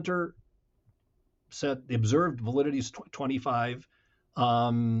 Schmidt Hunter said the observed validity is 25.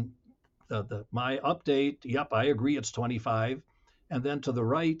 My update, yep, I agree, it's 25. And then to the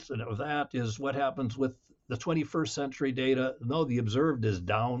right of that is what happens with the 21st century data. No, the observed is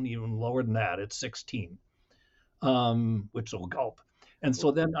down even lower than that. It's 16, which will gulp. And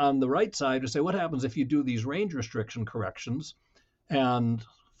so then on the right side, we say, what happens if you do these range restriction corrections? And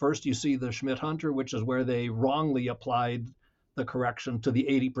first you see the Schmidt-Hunter, which is where they wrongly applied the correction to the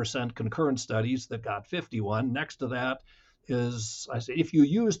 80% concurrent studies that got 51. Next to that is, I say, if you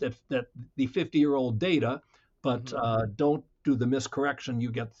use the 50-year-old data, but don't do the miscorrection,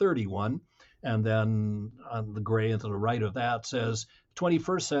 you get 31. And then on the gray and to the right of that says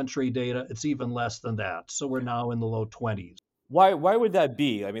 21st century data, it's even less than that. So we're now in the low 20s. Why would that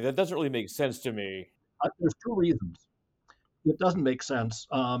be? I mean, that doesn't really make sense to me. There's 2 reasons. It doesn't make sense.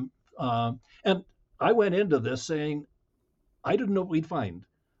 And I went into this saying, I didn't know what we'd find.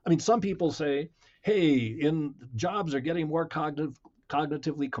 I mean, some people say, hey, jobs are getting more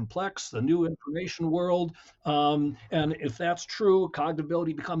cognitively complex, the new information world. And if that's true,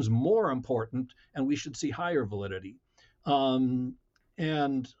 cognitivity becomes more important and we should see higher validity. And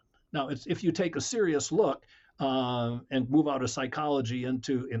now if you take a serious look, and move out of psychology and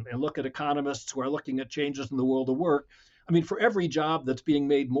look at economists who are looking at changes in the world of work. I mean, for every job that's being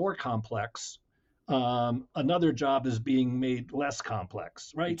made more complex, another job is being made less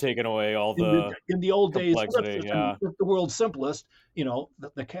complex, right? You're taking away all the in the old days, yeah. the world's simplest,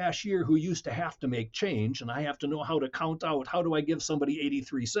 the cashier who used to have to make change, and I have to know how to count out, how do I give somebody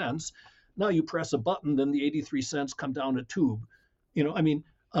 83 cents? Now you press a button, then the 83 cents come down a tube.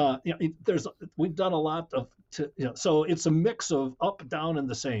 We've done a lot of, so it's a mix of up, down, and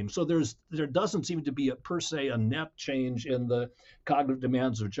the same. So there doesn't seem to be per se a net change in the cognitive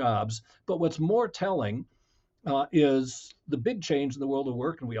demands of jobs. But what's more telling is the big change in the world of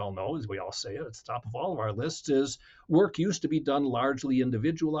work, and we all know, as we all say it, it's top of all of our lists, is work used to be done largely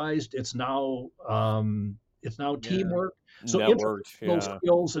individualized. It's now It's now teamwork. So Networked, interpersonal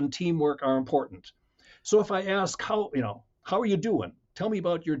skills and teamwork are important. So if I ask how are you doing? Tell me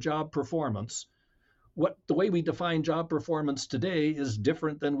about your job performance. The way we define job performance today is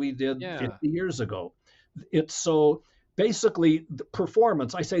different than we did 50 years ago. It's so basically the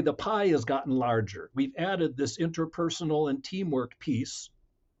performance, I say the pie has gotten larger. We've added this interpersonal and teamwork piece.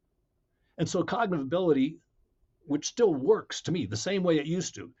 And so cognitive ability, which still works to me the same way it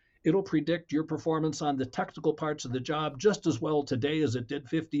used to, it'll predict your performance on the technical parts of the job just as well today as it did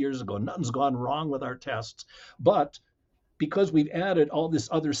 50 years ago. Nothing's gone wrong with our tests. But because we've added all this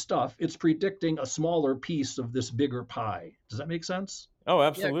other stuff, it's predicting a smaller piece of this bigger pie. Does that make sense? Oh, Yeah,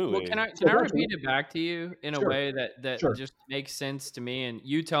 absolutely. well, can I repeat it back to you in a Sure. way that Sure. just makes sense to me, and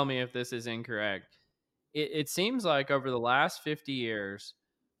you tell me if this is incorrect? It seems like over the last 50 years,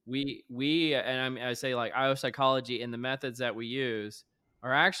 I say like IO psychology and the methods that we use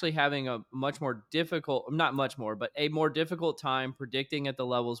are actually having a much more difficult, not much more, but a more difficult time predicting at the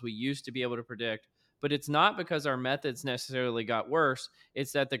levels we used to be able to predict. But it's not because our methods necessarily got worse.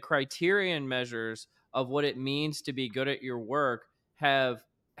 It's that the criterion measures of what it means to be good at your work have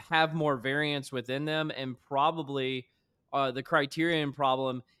more variance within them, and probably the criterion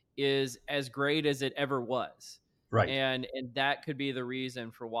problem is as great as it ever was. Right. And that could be the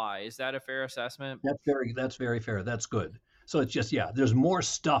reason for why. Is that a fair assessment? That's very fair. That's good. So it's just, there's more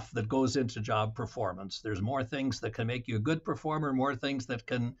stuff that goes into job performance. There's more things that can make you a good performer, more things that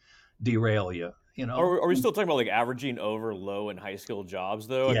can derail you, Are we still talking about like averaging over low and high skill jobs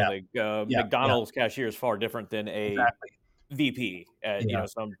though? Yeah. I mean, like McDonald's cashier is far different than a Exactly. VP at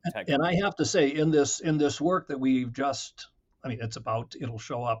some tech. And I have to say, in this work that we've it'll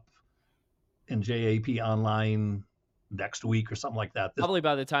show up in JAP online next week or something like that. Probably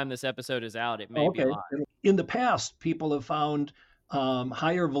by the time this episode is out, it may be live. In the past, people have found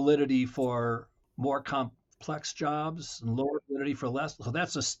higher validity for more complex jobs and lower validity for less. So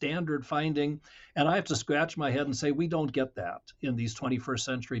that's a standard finding. And I have to scratch my head and say, we don't get that in these 21st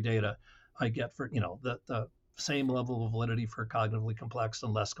century data. I get for, the same level of validity for cognitively complex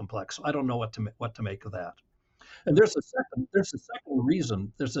and less complex. So I don't know what to make of that. And there's a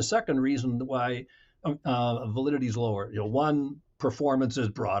second reason why validity is lower. One, performance is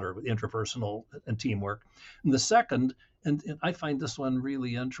broader with interpersonal and teamwork. And the second, and I find this one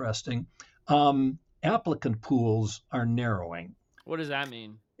really interesting, applicant pools are narrowing. What does that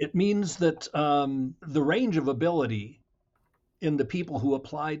mean? It means that the range of ability in the people who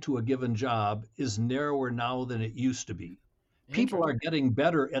apply to a given job is narrower now than it used to be. People are getting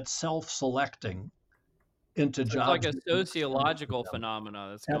better at self-selecting into jobs. It's like a sociological phenomena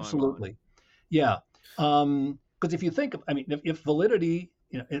that's going on. Absolutely. Yeah. Because if you think of, if validity,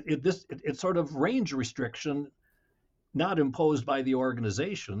 it's sort of range restriction, not imposed by the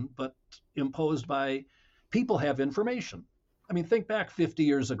organization, but imposed by people have information. Think back 50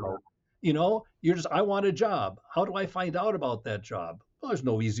 years ago. I want a job. How do I find out about that job? Well, there's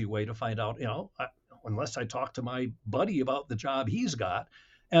no easy way to find out, unless I talk to my buddy about the job he's got.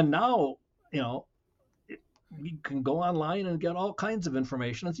 And now, you can go online and get all kinds of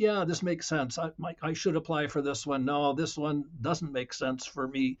information. It's, this makes sense. I should apply for this one. No, this one doesn't make sense for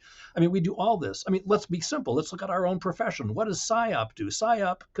me. We do all this. Let's be simple. Let's look at our own profession. What does SIOP do?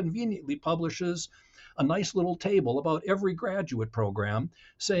 SIOP conveniently publishes a nice little table about every graduate program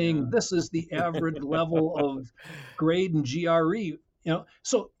saying this is the average level of grade and GRE.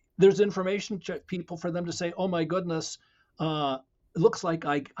 So there's information to people for them to say, oh my goodness, it looks like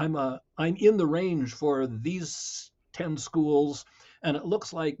I'm in the range for these 10 schools, and it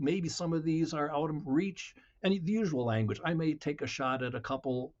looks like maybe some of these are out of reach. And the usual language, I may take a shot at a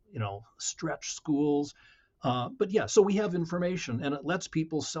couple, stretch schools. So we have information, and it lets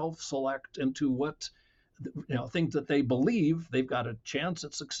people self-select into what, things that they believe they've got a chance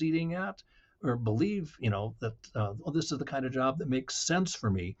at succeeding at, or believe, that this is the kind of job that makes sense for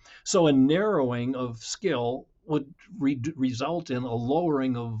me. So a narrowing of skill would result in a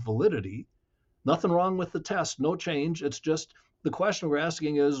lowering of validity. Nothing wrong with the test, no change. It's just the question we're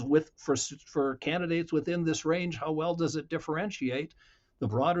asking is, for candidates within this range, how well does it differentiate? The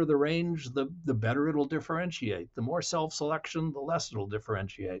broader the range, the better it'll differentiate. The more self-selection, the less it'll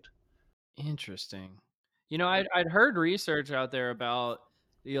differentiate. Interesting. I'd heard research out there about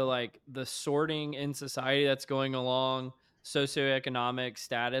like the sorting in society that's going along socioeconomic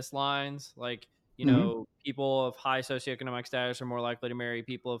status lines. Like, people of high socioeconomic status are more likely to marry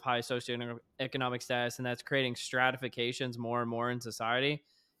people of high socioeconomic status, and that's creating stratifications more and more in society.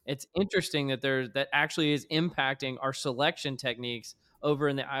 It's interesting that that actually is impacting our selection techniques over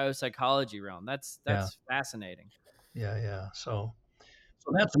in the IO psychology realm. That's fascinating. Yeah. So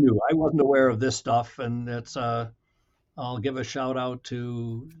So that's new. I wasn't aware of this stuff, and it's I'll give a shout out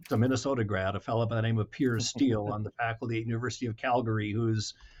to the Minnesota grad, a fellow by the name of Piers Steele on the faculty at University of Calgary,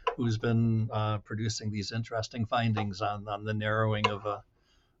 who's been producing these interesting findings on the narrowing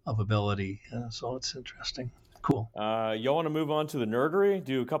of ability. So it's interesting. Cool. Y'all want to move on to the nerdery?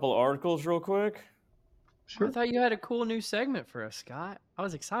 Do a couple of articles real quick. Sure. I thought you had a cool new segment for us, Scott. I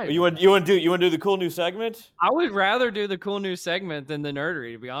was excited. You want to do the cool new segment? I would rather do the cool new segment than the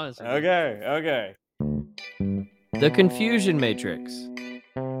nerdery, to be honest with you. Okay. The Confusion Matrix.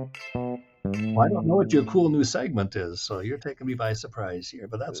 Well, I don't know what your cool new segment is, so you're taking me by surprise here,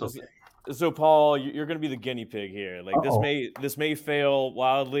 but that's okay. So, Paul, you're going to be the guinea pig here. Like this may fail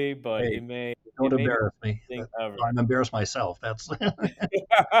wildly, but it may. Don't embarrass me. I'm embarrassed myself. That's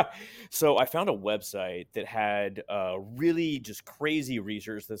So I found a website that had really just crazy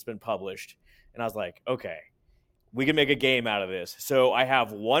research that's been published, and I was like, okay, we can make a game out of this. So I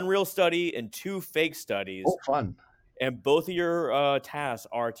have one real study and two fake studies. Oh, fun! And both of your tasks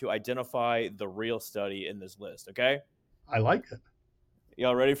are to identify the real study in this list. Okay? I like it.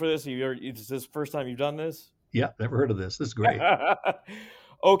 Y'all ready for this? Is this the first time you've done this? Yeah, never heard of this. This is great.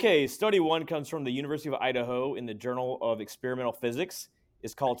 Okay, study one comes from the University of Idaho in the Journal of Experimental Physics.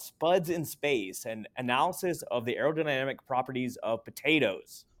 It's called Spuds in Space, an analysis of the aerodynamic properties of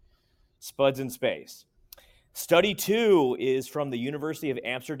potatoes. Spuds in Space. Study two is from the University of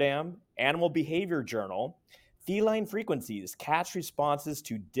Amsterdam Animal Behavior Journal, Feline Frequencies, Cats' Responses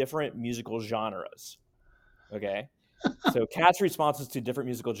to Different Musical Genres. Okay, so cats' responses to different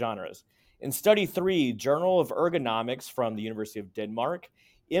musical genres. In study three, Journal of Ergonomics from the University of Denmark,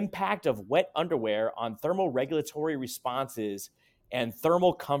 impact of wet underwear on thermoregulatory responses and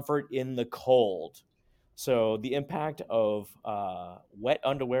thermal comfort in the cold. So the impact of wet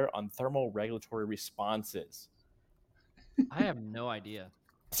underwear on thermoregulatory responses. I have no idea.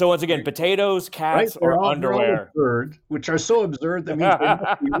 So once again, potatoes, cats, or underwear. They're all absurd, which are so absurd that means they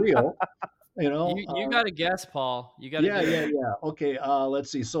must be real. You know, you got to guess, Paul. You got to. Yeah. Okay,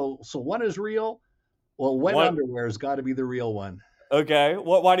 let's see. So one is real. Well, wet underwear has got to be the real one. Okay.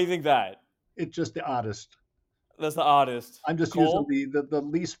 Why do you think that? It's just the oddest. That's the oddest. I'm just using the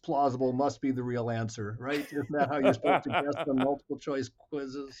least plausible must be the real answer, right? Isn't that how you're supposed to guess the multiple choice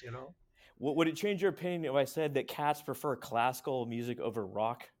quizzes, you know? Would it change your opinion if I said that cats prefer classical music over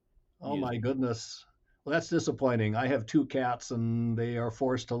rock? Oh my goodness. Well, that's disappointing. I have two cats and they are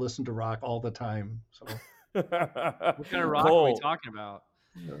forced to listen to rock all the time. So what kind of rock are we talking about?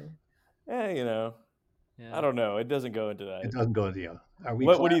 I don't know. It doesn't go into that. It doesn't go into you.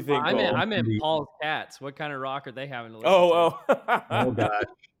 What do you think? I meant Paul's cats. What kind of rock are they having to listen to? Oh gosh.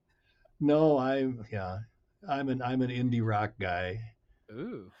 No, I'm an indie rock guy.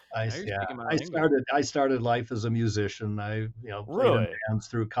 Ooh. I started life as a musician. I played in bands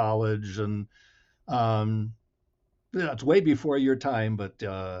through college, and it's way before your time, but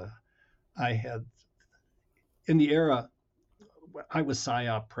I had in the era I was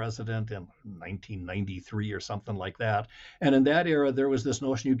PSYOP president in 1993 or something like that. And in that era, there was this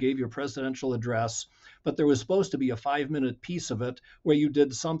notion you gave your presidential address, but there was supposed to be a 5-minute piece of it where you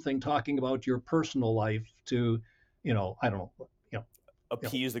did something talking about your personal life to, I don't know,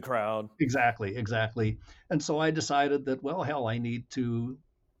 appease the crowd. Exactly. And so I decided that, well, hell, I need to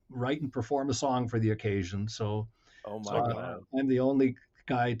write and perform a song for the occasion. So, God. I'm the only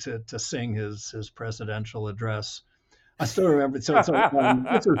guy to sing his presidential address. I still remember. So this was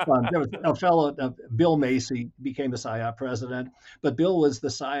fun. There was a fellow, Bill Macy, became the PSYOP president, but Bill was the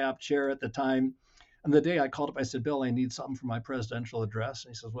PSYOP chair at the time. And the day I called up, I said, Bill, I need something for my presidential address.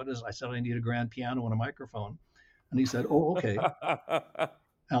 And he says, what is it? I said, I need a grand piano and a microphone. And he said, oh, okay. And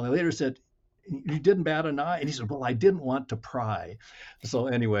I later said, you didn't bat an eye? And he said, well, I didn't want to pry. So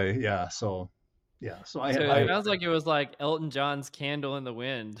anyway, So it sounds like it was like Elton John's "Candle in the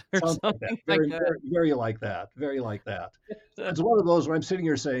Wind" or something very like that. Very like that. It's one of those where I'm sitting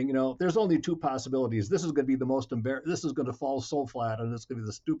here saying, there's only two possibilities. This is going to be the most this is going to fall so flat, and it's going to be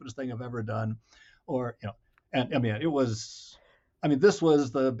the stupidest thing I've ever done, or and I mean, this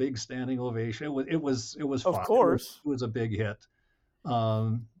was the big standing ovation. It was fun. Of course, it was a big hit.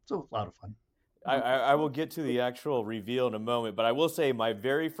 So a lot of fun. I will get to the actual reveal in a moment, but I will say my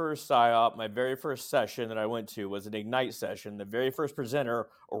very first PSYOP, my very first session that I went to was an Ignite session. The very first presenter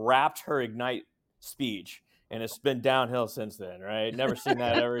rapped her Ignite speech, and it's been downhill since then, right? Never seen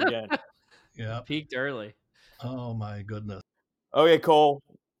that ever again. Yeah. Peaked early. Oh, my goodness. Okay, Cole,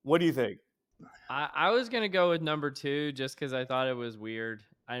 what do you think? I was going to go with number 2 just because I thought it was weird.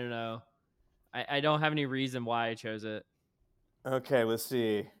 I don't know. I don't have any reason why I chose it. Okay, let's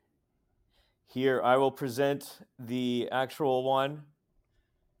see. Here, I will present the actual one.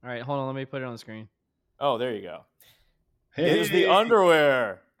 All right, hold on. Let me put it on the screen. Oh, there you go. Hey, It is the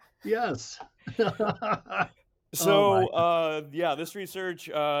underwear. yes. So, this research,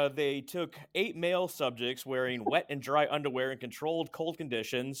 they took 8 male subjects wearing wet and dry underwear in controlled cold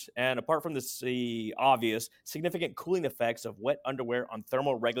conditions. And apart from the obvious significant cooling effects of wet underwear on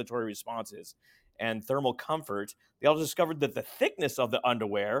thermal regulatory responses and thermal comfort, they also discovered that the thickness of the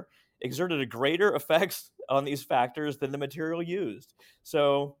underwear exerted a greater effects on these factors than the material used.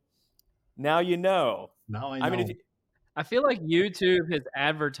 So now you know. Now I I mean, know. I feel like YouTube has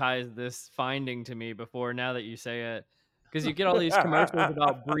advertised this finding to me before now that you say it. Because you get all these commercials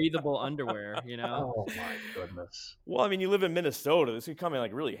about breathable underwear, you know? Oh my goodness. Well, I mean, you live in Minnesota. This could come in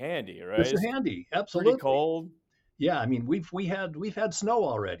like really handy, right? This is It's handy. pretty Absolutely. cold. Yeah, I mean, we've had snow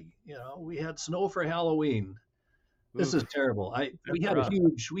already. We had snow for Halloween. This is Oof, terrible. that's rough.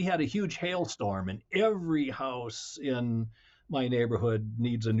 We had a huge hailstorm, and every house in my neighborhood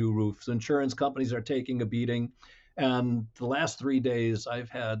needs a new roof. So insurance companies are taking a beating, and the last 3 days I'm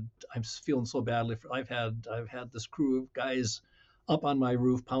feeling so badly. I've had this crew of guys up on my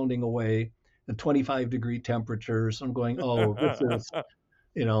roof pounding away at 25-degree temperatures. I'm going, oh, this is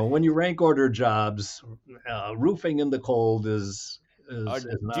when you rank order jobs, roofing in the cold is Do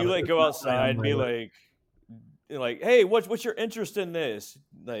you like is go not high outside on and my be list. like, hey, what's your interest in this?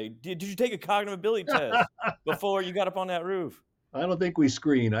 Like, did you take a cognitive ability test before you got up on that roof? I don't think we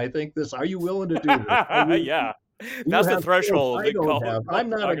screen. I think this. Are you willing to do this? Yeah, Do you that's the have skills threshold. I They don't have? call I'm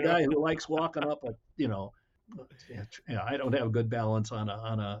not a cognitive. guy who likes walking up I don't have good balance on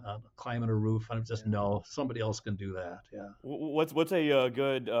a climbing a roof. I'm just no. Somebody else can do that. Yeah. What's a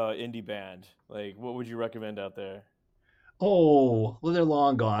good indie band? Like, what would you recommend out there? Oh, well, they're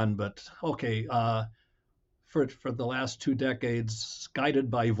long gone, but okay. For the last 2 decades,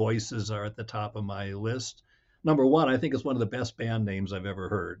 Guided by Voices are at the top of my list. Number one, I think it's one of the best band names I've ever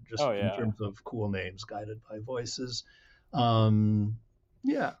heard, Oh just in yeah. terms of cool names. Guided by Voices. Um,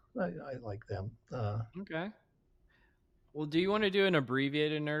 yeah, I like them. Okay. Well, do you want to do an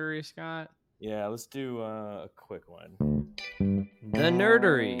abbreviated nerdery, Scott? Yeah, let's do a quick one. The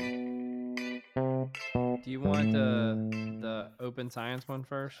nerdery. Do you want the open science one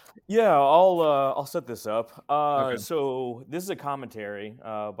first? Yeah, I'll set this up. Okay. So this is a commentary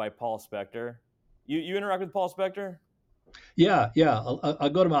by Paul Spector. You interact with Paul Spector? Yeah, a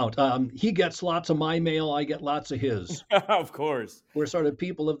good amount. He gets lots of my mail. I get lots of his. Of course. We're sort of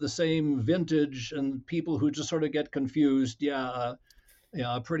people of the same vintage and people who just sort of get confused. Yeah,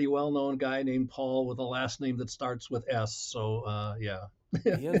 a pretty well-known guy named Paul with a last name that starts with S. So yeah.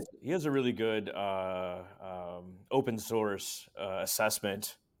 He has a really good open source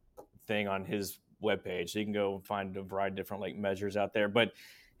assessment thing on his webpage. So you can go find a variety of different like measures out there. But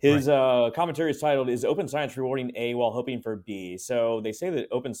his Right. commentary is titled "Is Open Science Rewarding A While Hoping for B?" So they say that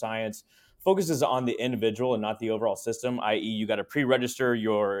open science focuses on the individual and not the overall system, i.e., you got to pre-register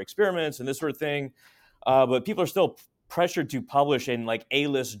your experiments and this sort of thing. But people are still pressured to publish in like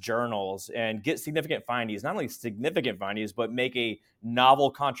A-list journals and get significant findings, not only significant findings, but make a novel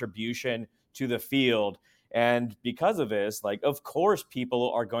contribution to the field. And because of this, like, of course,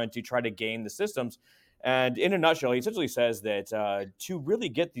 people are going to try to game the systems. And in a nutshell, he essentially says that to really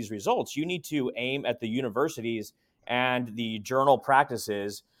get these results, you need to aim at the universities and the journal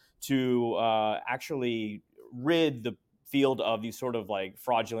practices to actually rid the field of these sort of like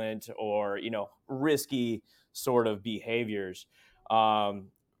fraudulent or risky sort of behaviors.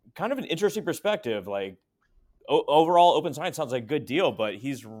 Kind of an interesting perspective. Like overall, open science sounds like a good deal, but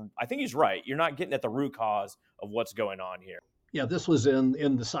I think he's right. You're not getting at the root cause of what's going on here. Yeah, this was in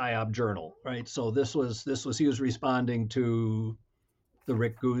the PSYOP journal, right? So this was he was responding to the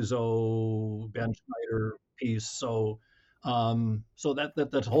Rick Guzzo, Ben Schneider piece. So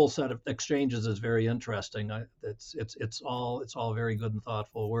that whole set of exchanges is very interesting. It's all very good and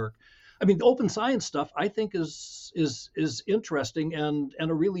thoughtful work. I mean, the open science stuff I think is interesting and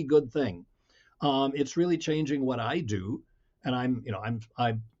a really good thing. It's really changing what I do, and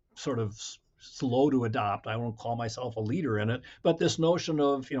I'm sort of slow to adopt. I won't call myself a leader in it, but this notion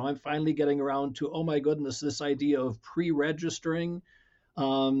of I'm finally getting around to, oh my goodness, this idea of pre-registering.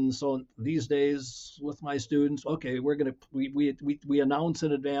 So these days with my students, okay, we announce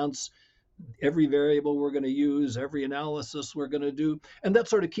in advance every variable we're going to use, every analysis we're going to do, and that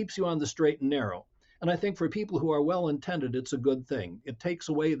sort of keeps you on the straight and narrow. And I think for people who are well intended, it's a good thing. It takes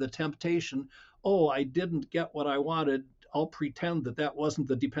away the temptation. Oh, I didn't get what I wanted. I'll pretend that wasn't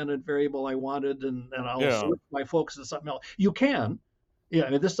the dependent variable I wanted, and I'll Yeah. switch my focus to something else. You can, yeah. I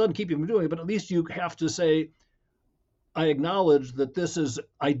mean, this doesn't keep you from doing it, but at least you have to say, I acknowledge that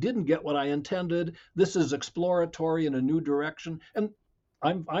I didn't get what I intended. This is exploratory in a new direction. And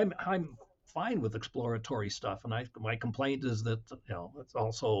I'm fine with exploratory stuff, and my complaint is that it's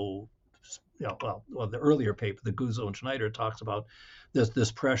also well the earlier paper, the Guzzo and Schneider talks about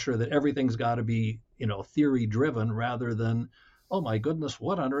this pressure that everything's got to be theory driven rather than, oh my goodness,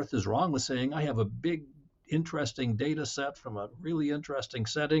 what on earth is wrong with saying I have a big interesting data set from a really interesting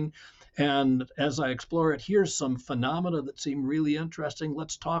setting, and as I explore it, here's some phenomena that seem really interesting.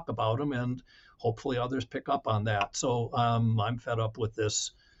 Let's talk about them, and hopefully others pick up on that. So I'm fed up with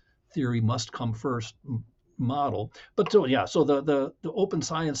this theory must come first model. But so yeah, so the open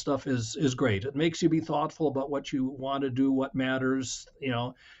science stuff is great. It makes you be thoughtful about what you want to do, what matters.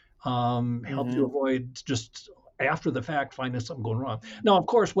 Helps you avoid just after the fact finding something going wrong. Now, of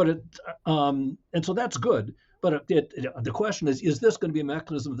course, and so that's good. But the question is this going to be a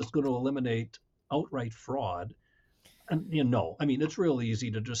mechanism that's going to eliminate outright fraud? And I mean, it's real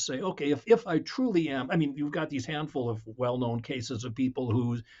easy to just say, okay, if I truly am, I mean, you've got these handful of well-known cases of people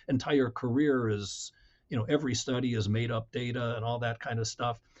whose entire career is, every study is made up data and all that kind of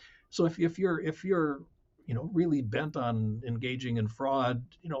stuff. So if you're really bent on engaging in fraud,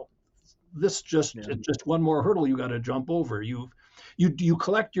 this just it's just one more hurdle you got to jump over. You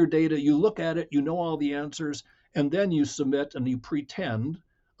collect your data, you look at it, you know all the answers, and then you submit and you pretend.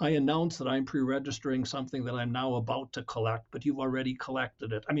 I announce that I'm pre-registering something that I'm now about to collect, but you've already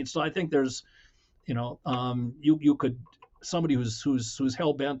collected it. I mean, so I think there's, you could somebody who's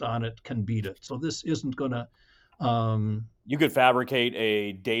hell bent on it can beat it. So this isn't going to. You could fabricate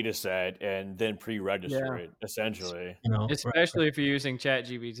a data set and then pre-register it, essentially. Especially if you're using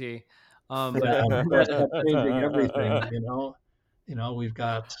ChatGPT. Of course, that's changing everything. We've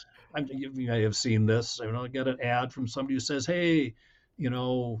got. You may have seen this. I get an ad from somebody who says, "Hey, here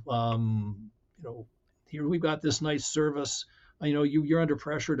we've got this nice service. I know you're under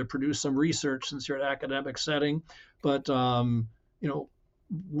pressure to produce some research since you're an academic setting, but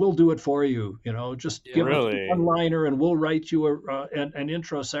we'll do it for you. Just give us a one-liner and we'll write you an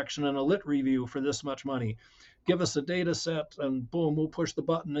intro section and a lit review for this much money. Give us a data set and boom, we'll push the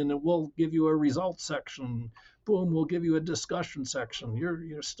button and we'll give you a results section. Boom, we'll give you a discussion section.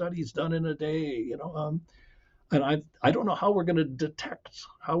 Your study's done in a day. And I don't know how we're going to detect.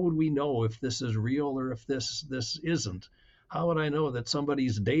 How would we know if this is real or if this isn't? How would I know that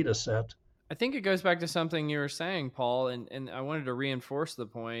somebody's data set? I think it goes back to something you were saying, Paul, and I wanted to reinforce the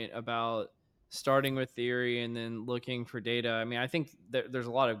point about starting with theory and then looking for data. I mean, I think there's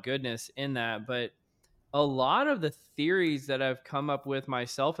a lot of goodness in that, but a lot of the theories that I've come up with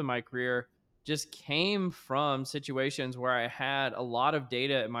myself in my career just came from situations where I had a lot of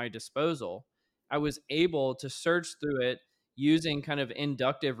data at my disposal. I was able to search through it using kind of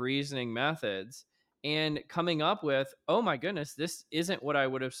inductive reasoning methods and coming up with, oh my goodness, this isn't what I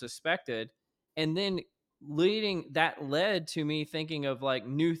would have suspected. And then led to me thinking of like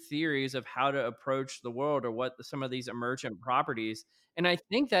new theories of how to approach the world or what some of these emergent properties. And I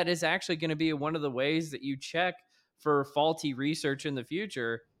think that is actually going to be one of the ways that you check for faulty research in the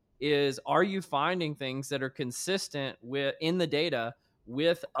future is, are you finding things that are consistent with in the data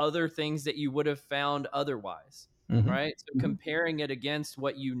with other things that you would have found otherwise? Right. So comparing it against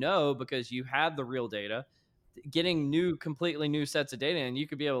what because you have the real data, getting completely new sets of data, and you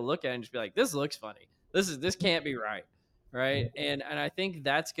could be able to look at it and just be like, this looks funny. This can't be right. Right. And I think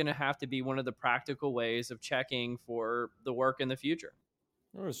that's going to have to be one of the practical ways of checking for the work in the future.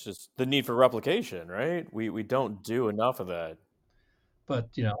 Or it's just the need for replication, right? We don't do enough of that. But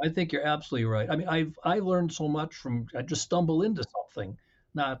I think you're absolutely right. I mean, I learned so much from I just stumble into something,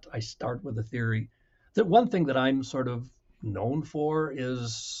 not I start with a theory. The one thing that I'm sort of known for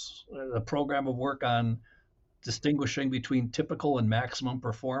is a program of work on distinguishing between typical and maximum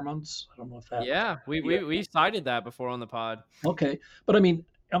performance. I don't know if that. Yeah, we cited that before on the pod. Okay, but I mean,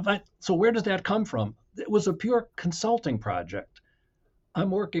 so where does that come from? It was a pure consulting project.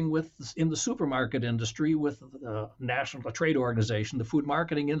 I'm working in the supermarket industry with the national trade organization, the Food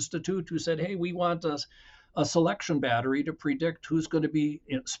Marketing Institute, who said, "Hey, we want a selection battery to predict who's going to be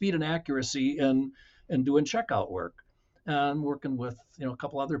speed and accuracy and doing checkout work." And I'm working with a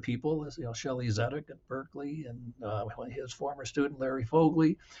couple other people, Shelley Zedek at Berkeley and his former student Larry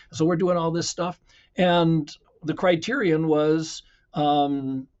Fogley. So we're doing all this stuff, and the criterion was.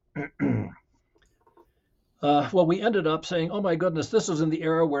 Well, we ended up saying, "Oh my goodness, this was in the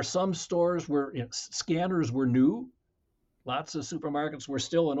era where some stores scanners were new. Lots of supermarkets were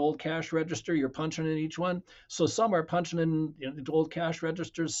still an old cash register. You're punching in each one. So some are punching in old cash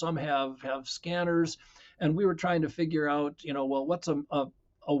registers. Some have scanners, and we were trying to figure out, well, what's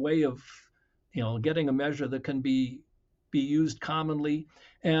a way of, getting a measure that can be used commonly,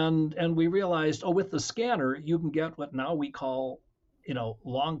 and we realized, with the scanner, you can get what now we call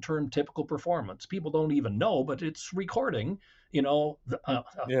long-term typical performance. People don't even know, but it's recording, the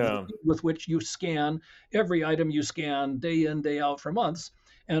Yeah. speed with which you scan every item you scan day in, day out for months.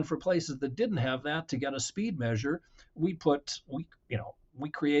 And for places that didn't have that to get a speed measure, we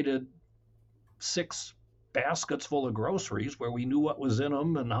created 6 baskets full of groceries where we knew what was in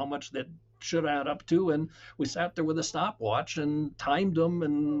them and how much that should add up to. And we sat there with a stopwatch and timed them,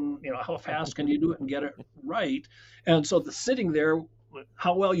 and how fast can you do it and get it right. And so the sitting there,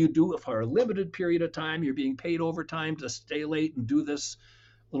 how well you do it for a limited period of time, you're being paid overtime to stay late and do this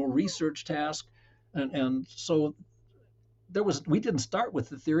little research task. And so we didn't start with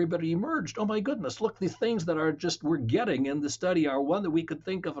the theory, but it emerged. Oh my goodness, look, the things that we're getting in the study are one that we could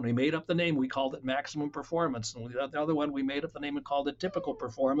think of, and we made up the name. We called it maximum performance, and the other one we made up the name and called it typical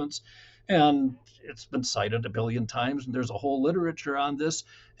performance. And it's been cited a billion times, and there's a whole literature on this.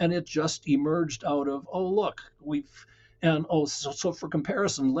 And it just emerged out of, oh look, so for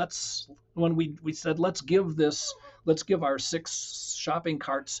comparison, when we said let's give our 6 shopping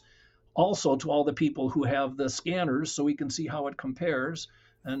carts also to all the people who have the scanners so we can see how it compares.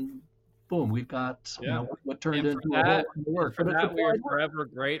 And boom, we've got what turned into a whole lot of work. For that, we are forever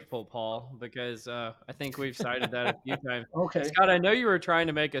grateful, Paul, because I think we've cited that a few times. Okay. Scott, I know you were trying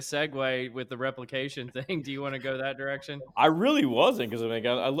to make a segue with the replication thing. Do you want to go that direction? I really wasn't, because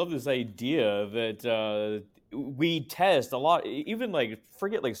I love this idea that we test a lot, even like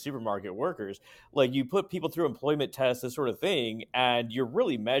forget like supermarket workers. Like you put people through employment tests, this sort of thing, and you're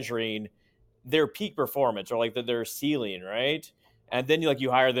really measuring their peak performance or like their ceiling, right? And then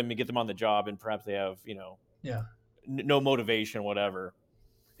you hire them and get them on the job, and perhaps they have no motivation, whatever.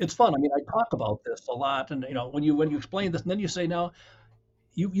 It's fun. I mean, I talk about this a lot, and when you explain this, and then you say now,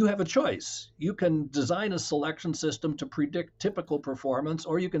 you have a choice. You can design a selection system to predict typical performance,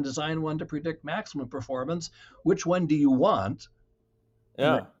 or you can design one to predict maximum performance. Which one do you want?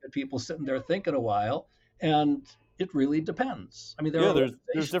 Yeah. And people sitting there thinking a while, and it really depends. I mean,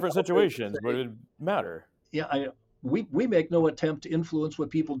 there's different situations, but it matter. Yeah, we make no attempt to influence what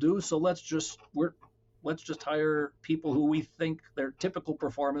people do, so let's just hire people who we think their typical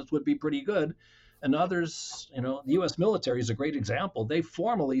performance would be pretty good. And others, the U.S. military is a great example. They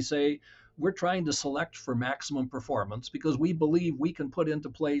formally say, we're trying to select for maximum performance because we believe we can put into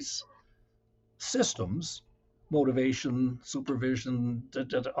place systems, motivation, supervision,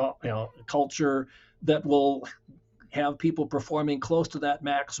 culture, that will have people performing close to that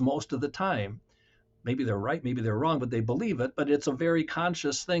max most of the time. Maybe they're right, maybe they're wrong, but they believe it. But it's a very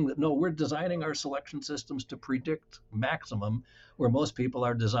conscious thing that, no, we're designing our selection systems to predict maximum, where most people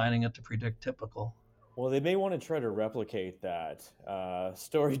are designing it to predict typical. Well, they may want to try to replicate that.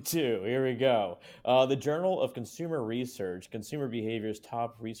 Story 2, here we go. The Journal of Consumer Research, Consumer Behavior's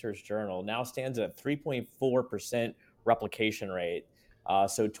top research journal, now stands at 3.4% replication rate.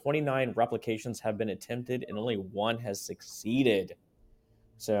 So 29 replications have been attempted and only 1 has succeeded.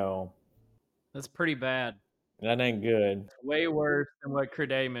 So that's pretty bad. That ain't good. Way worse than what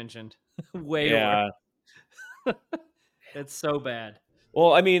Crede mentioned. Way worse. It's so bad.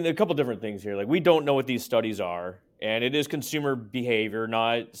 Well, I mean, a couple different things here. Like, we don't know what these studies are, and it is consumer behavior,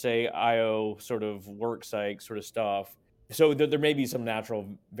 not, say, IO sort of work psych sort of stuff. So there may be some natural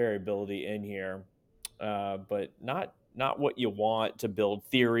variability in here, but not what you want to build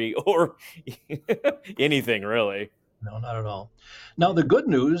theory or anything, really. No, not at all. Now, the good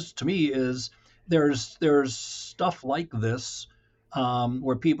news to me is there's stuff like this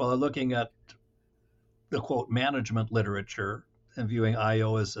where people are looking at the quote management literature and viewing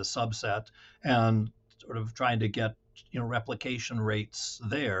IO as a subset and sort of trying to get replication rates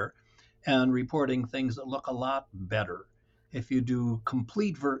there and reporting things that look a lot better. If you do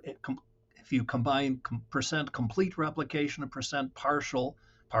if you combine percent complete replication and percent partial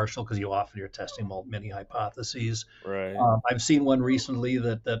because you're testing many hypotheses. Right. I've seen one recently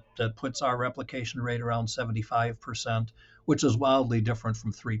that puts our replication rate around 75%, which is wildly different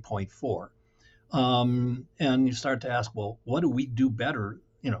from 3.4. And you start to ask, well, what do we do better?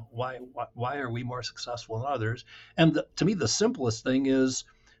 Why are we more successful than others? And to me, the simplest thing is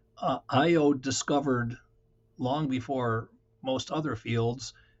IO discovered long before most other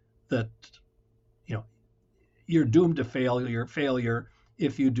fields that you're doomed to failure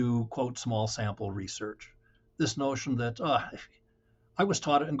if you do quote small sample research. This notion that I was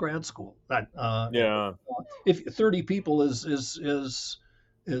taught it in grad school. If 30 people is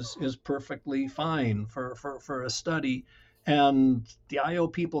perfectly fine for a study. And the IO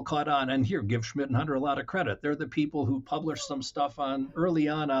people caught on, and here, give Schmidt and Hunter a lot of credit. They're the people who published some stuff early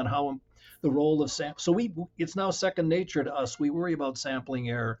on how the role of sample. So it's now second nature to us. We worry about sampling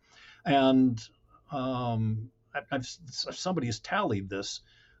error, and somebody's tallied this.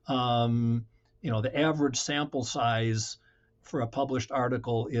 Um, the average sample size for a published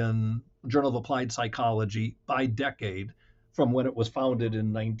article in Journal of Applied Psychology by decade, from when it was founded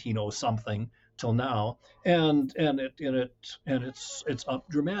in 1900 something till now, and it's up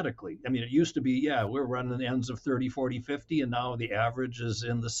dramatically. I mean, it used to be, yeah, we're running the ends of 30, 40, 50, and now the average is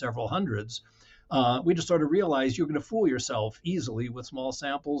in the several hundreds. We just sort of realized you're going to fool yourself easily with small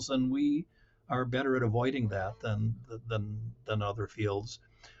samples, and we are better at avoiding that than other fields.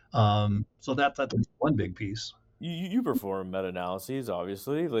 So that's one big piece. You perform meta-analyses,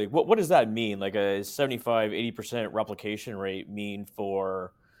 obviously. Like, what does that mean? Like a 75-80% replication rate mean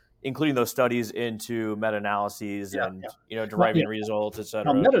for including those studies into meta-analyses Yeah, and, yeah. deriving results, et Now,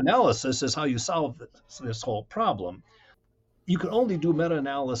 cetera? meta-analysis is how you solve this whole problem. You can only do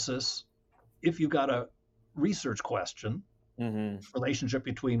meta-analysis if you've got a research question, Mm-hmm. relationship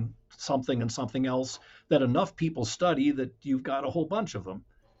between something and something else, that enough people study that you've got a whole bunch of them,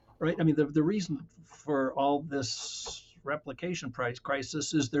 right? I mean, the reason for all this replication price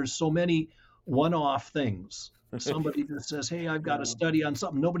crisis is there's so many one-off things. Somebody that says, "Hey, I've got a study on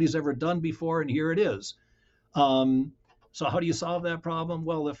something nobody's ever done before, and here it is." Um, so how do you solve that problem?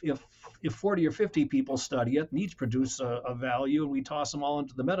 Well, if 40 or 50 people study it and each produce a value, and we toss them all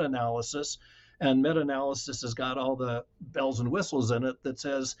into the meta-analysis, and meta-analysis has got all the bells and whistles in it that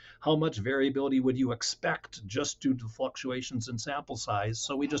says how much variability would you expect just due to fluctuations in sample size.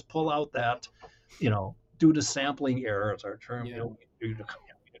 So we just pull out that, due to sampling error is our term. Yeah. We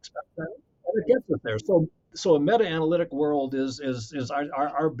expect that, and it gets us there. So a meta-analytic world is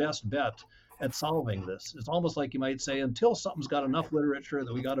our best bet at solving this. It's almost like you might say, until something's got enough literature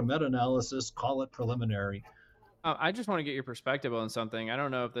that we got a meta-analysis, call it preliminary. I just want to get your perspective on something. I don't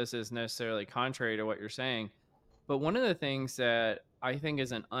know if this is necessarily contrary to what you're saying, but one of the things that I think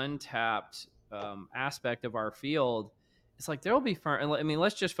is an untapped aspect of our field is like there'll be I mean,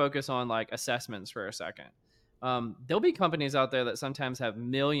 let's just focus on like assessments for a second. There'll be companies out there that sometimes have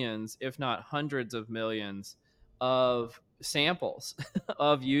millions, if not hundreds of millions, of samples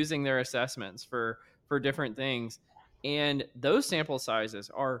of using their assessments for different things, and those sample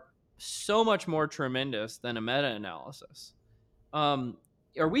sizes are so much more tremendous than a meta-analysis. Um,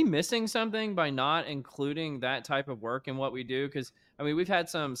 are we missing something by not including that type of work in what we do? Because I mean, we've had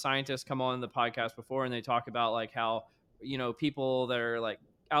some scientists come on the podcast before, and they talk about like how people that are like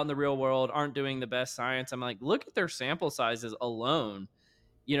out in the real world aren't doing the best science. I'm like, look at their sample sizes alone.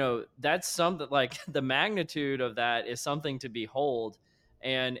 That's something like the magnitude of that is something to behold.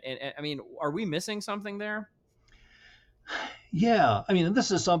 And I mean, are we missing something there? Yeah, I mean,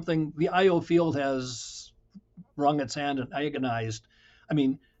 this is something the IO field has wrung its hand and agonized. I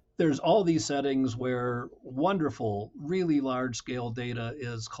mean, there's all these settings where wonderful, really large scale data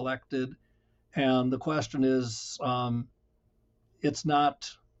is collected, and the question is, it's not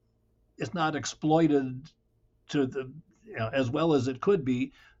exploited to the as well as it could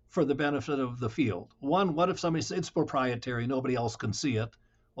be for the benefit of the field. One, what if somebody says it's proprietary, nobody else can see it?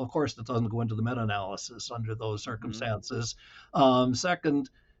 Well, of course, it doesn't go into the meta-analysis under those circumstances. Second,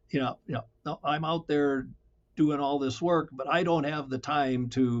 no, I'm out there doing all this work, but I don't have the time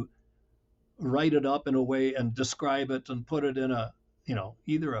to write it up in a way and describe it and put it in a,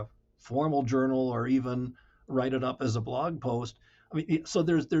 either a formal journal or even write it up as a blog post. I mean, so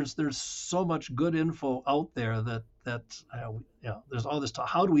there's so much good info out there that there's all this talk.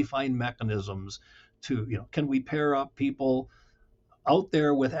 How do we find mechanisms to, can we pair up people out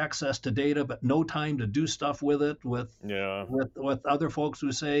there with access to data but no time to do stuff with it with other folks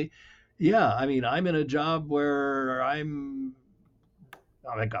who say, yeah, I mean, I'm in a job where I've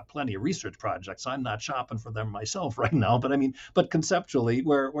got plenty of research projects. I'm not shopping for them myself right now, but I mean, but conceptually,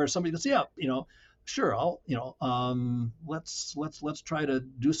 where somebody says, yeah, sure, I'll, let's try to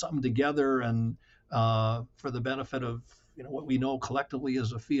do something together and for the benefit of what we know collectively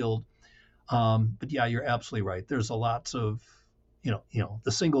as a field. But yeah, you're absolutely right. There's a lots of,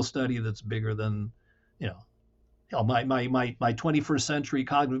 the single study that's bigger than, my 21st century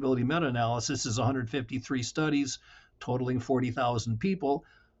cognitivity meta-analysis is 153 studies totaling 40,000 people.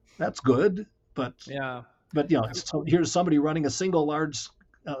 That's good, but Yeah. So here's somebody running a single large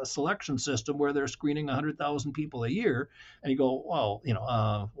selection system where they're screening 100,000 people a year, and you go, well,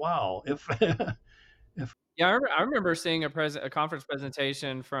 wow, if Yeah, I remember seeing a conference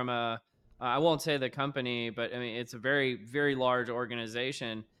presentation from I won't say the company, but I mean it's a very very large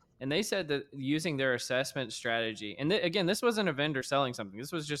organization, and they said that using their assessment strategy, and again, this wasn't a vendor selling something.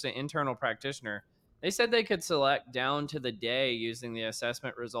 This was just an internal practitioner. They said they could select down to the day using the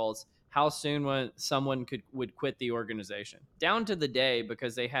assessment results how soon when someone would quit the organization, down to the day,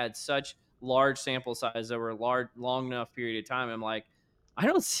 because they had such large sample size over a long enough period of time, I'm like, I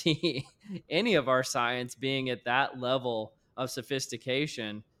don't see any of our science being at that level of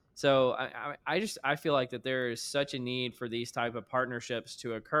sophistication. So I feel like that there is such a need for these type of partnerships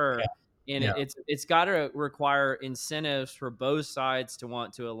to occur, and Yeah. it's got to require incentives for both sides to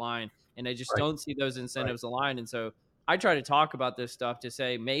want to align, and I just Right. don't see those incentives aligned. And so I try to talk about this stuff to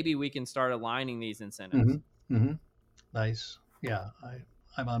say maybe we can start aligning these incentives. Mm-hmm. Mm-hmm. Nice. Yeah,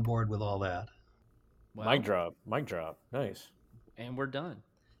 I'm on board with all that. Mic drop. Nice. And we're done.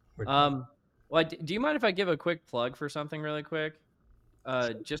 We're done. Well, do you mind if I give a quick plug for something really quick?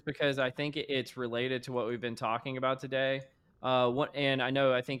 Just because I think it's related to what we've been talking about today. And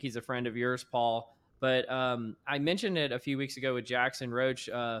I think he's a friend of yours, Paul. But I mentioned it a few weeks ago with Jackson Roach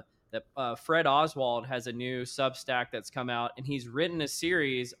that Fred Oswald has a new Substack that's come out, and he's written a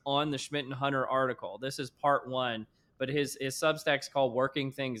series on the Schmidt and Hunter article. This is part 1, but his Substack's called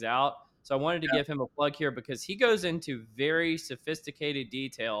Working Things Out. So I wanted to give him a plug here because he goes into very sophisticated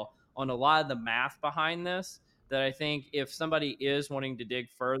detail on a lot of the math behind this, that I think if somebody is wanting to dig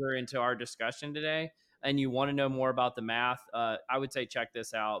further into our discussion today and you want to know more about the math, I would say check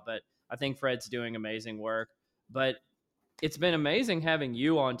this out. But I think Fred's doing amazing work. But it's been amazing having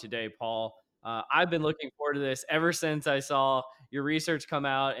you on today, Paul. I've been looking forward to this ever since I saw your research come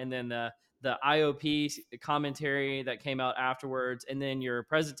out, and then the IOP commentary that came out afterwards, and then your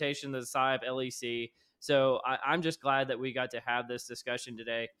presentation to the SCI of LEC. So I'm just glad that we got to have this discussion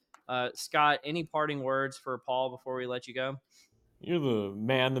today. Scott, any parting words for Paul before we let you go? You're the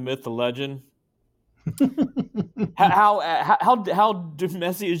man, the myth, the legend. How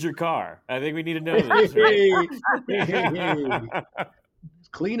messy is your car? I think we need to know this. Right? As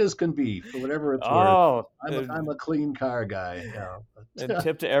clean as can be, for whatever it's worth. I'm a clean car guy. Yeah. And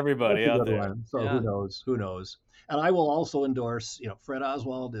tip to everybody out there. One. So who knows? And I will also endorse. Fred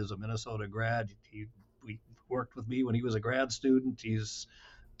Oswald is a Minnesota grad. He worked with me when he was a grad student.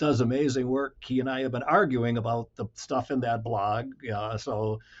 Does amazing work. He and I have been arguing about the stuff in that blog.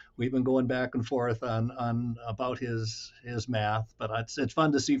 So we've been going back and forth on about his math, but it's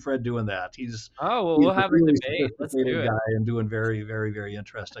fun to see Fred doing that. We'll have a debate. Let's do it. Guy and doing very, very, very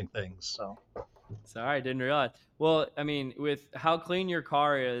interesting things. So sorry, I didn't realize. Well, I mean, with how clean your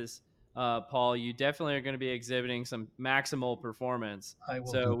car is, Paul, you definitely are going to be exhibiting some maximal performance.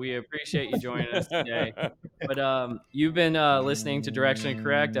 So we appreciate you joining us today. But you've been listening to Directionally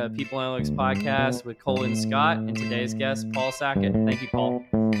Correct, People Analytics Podcast with Colin Scott, and today's guest, Paul Sackett. Thank you, Paul.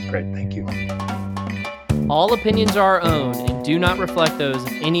 Great. Thank you. All opinions are our own and do not reflect those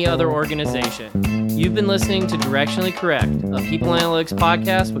of any other organization. You've been listening to Directionally Correct, a People Analytics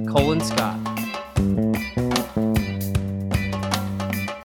Podcast with Colin Scott.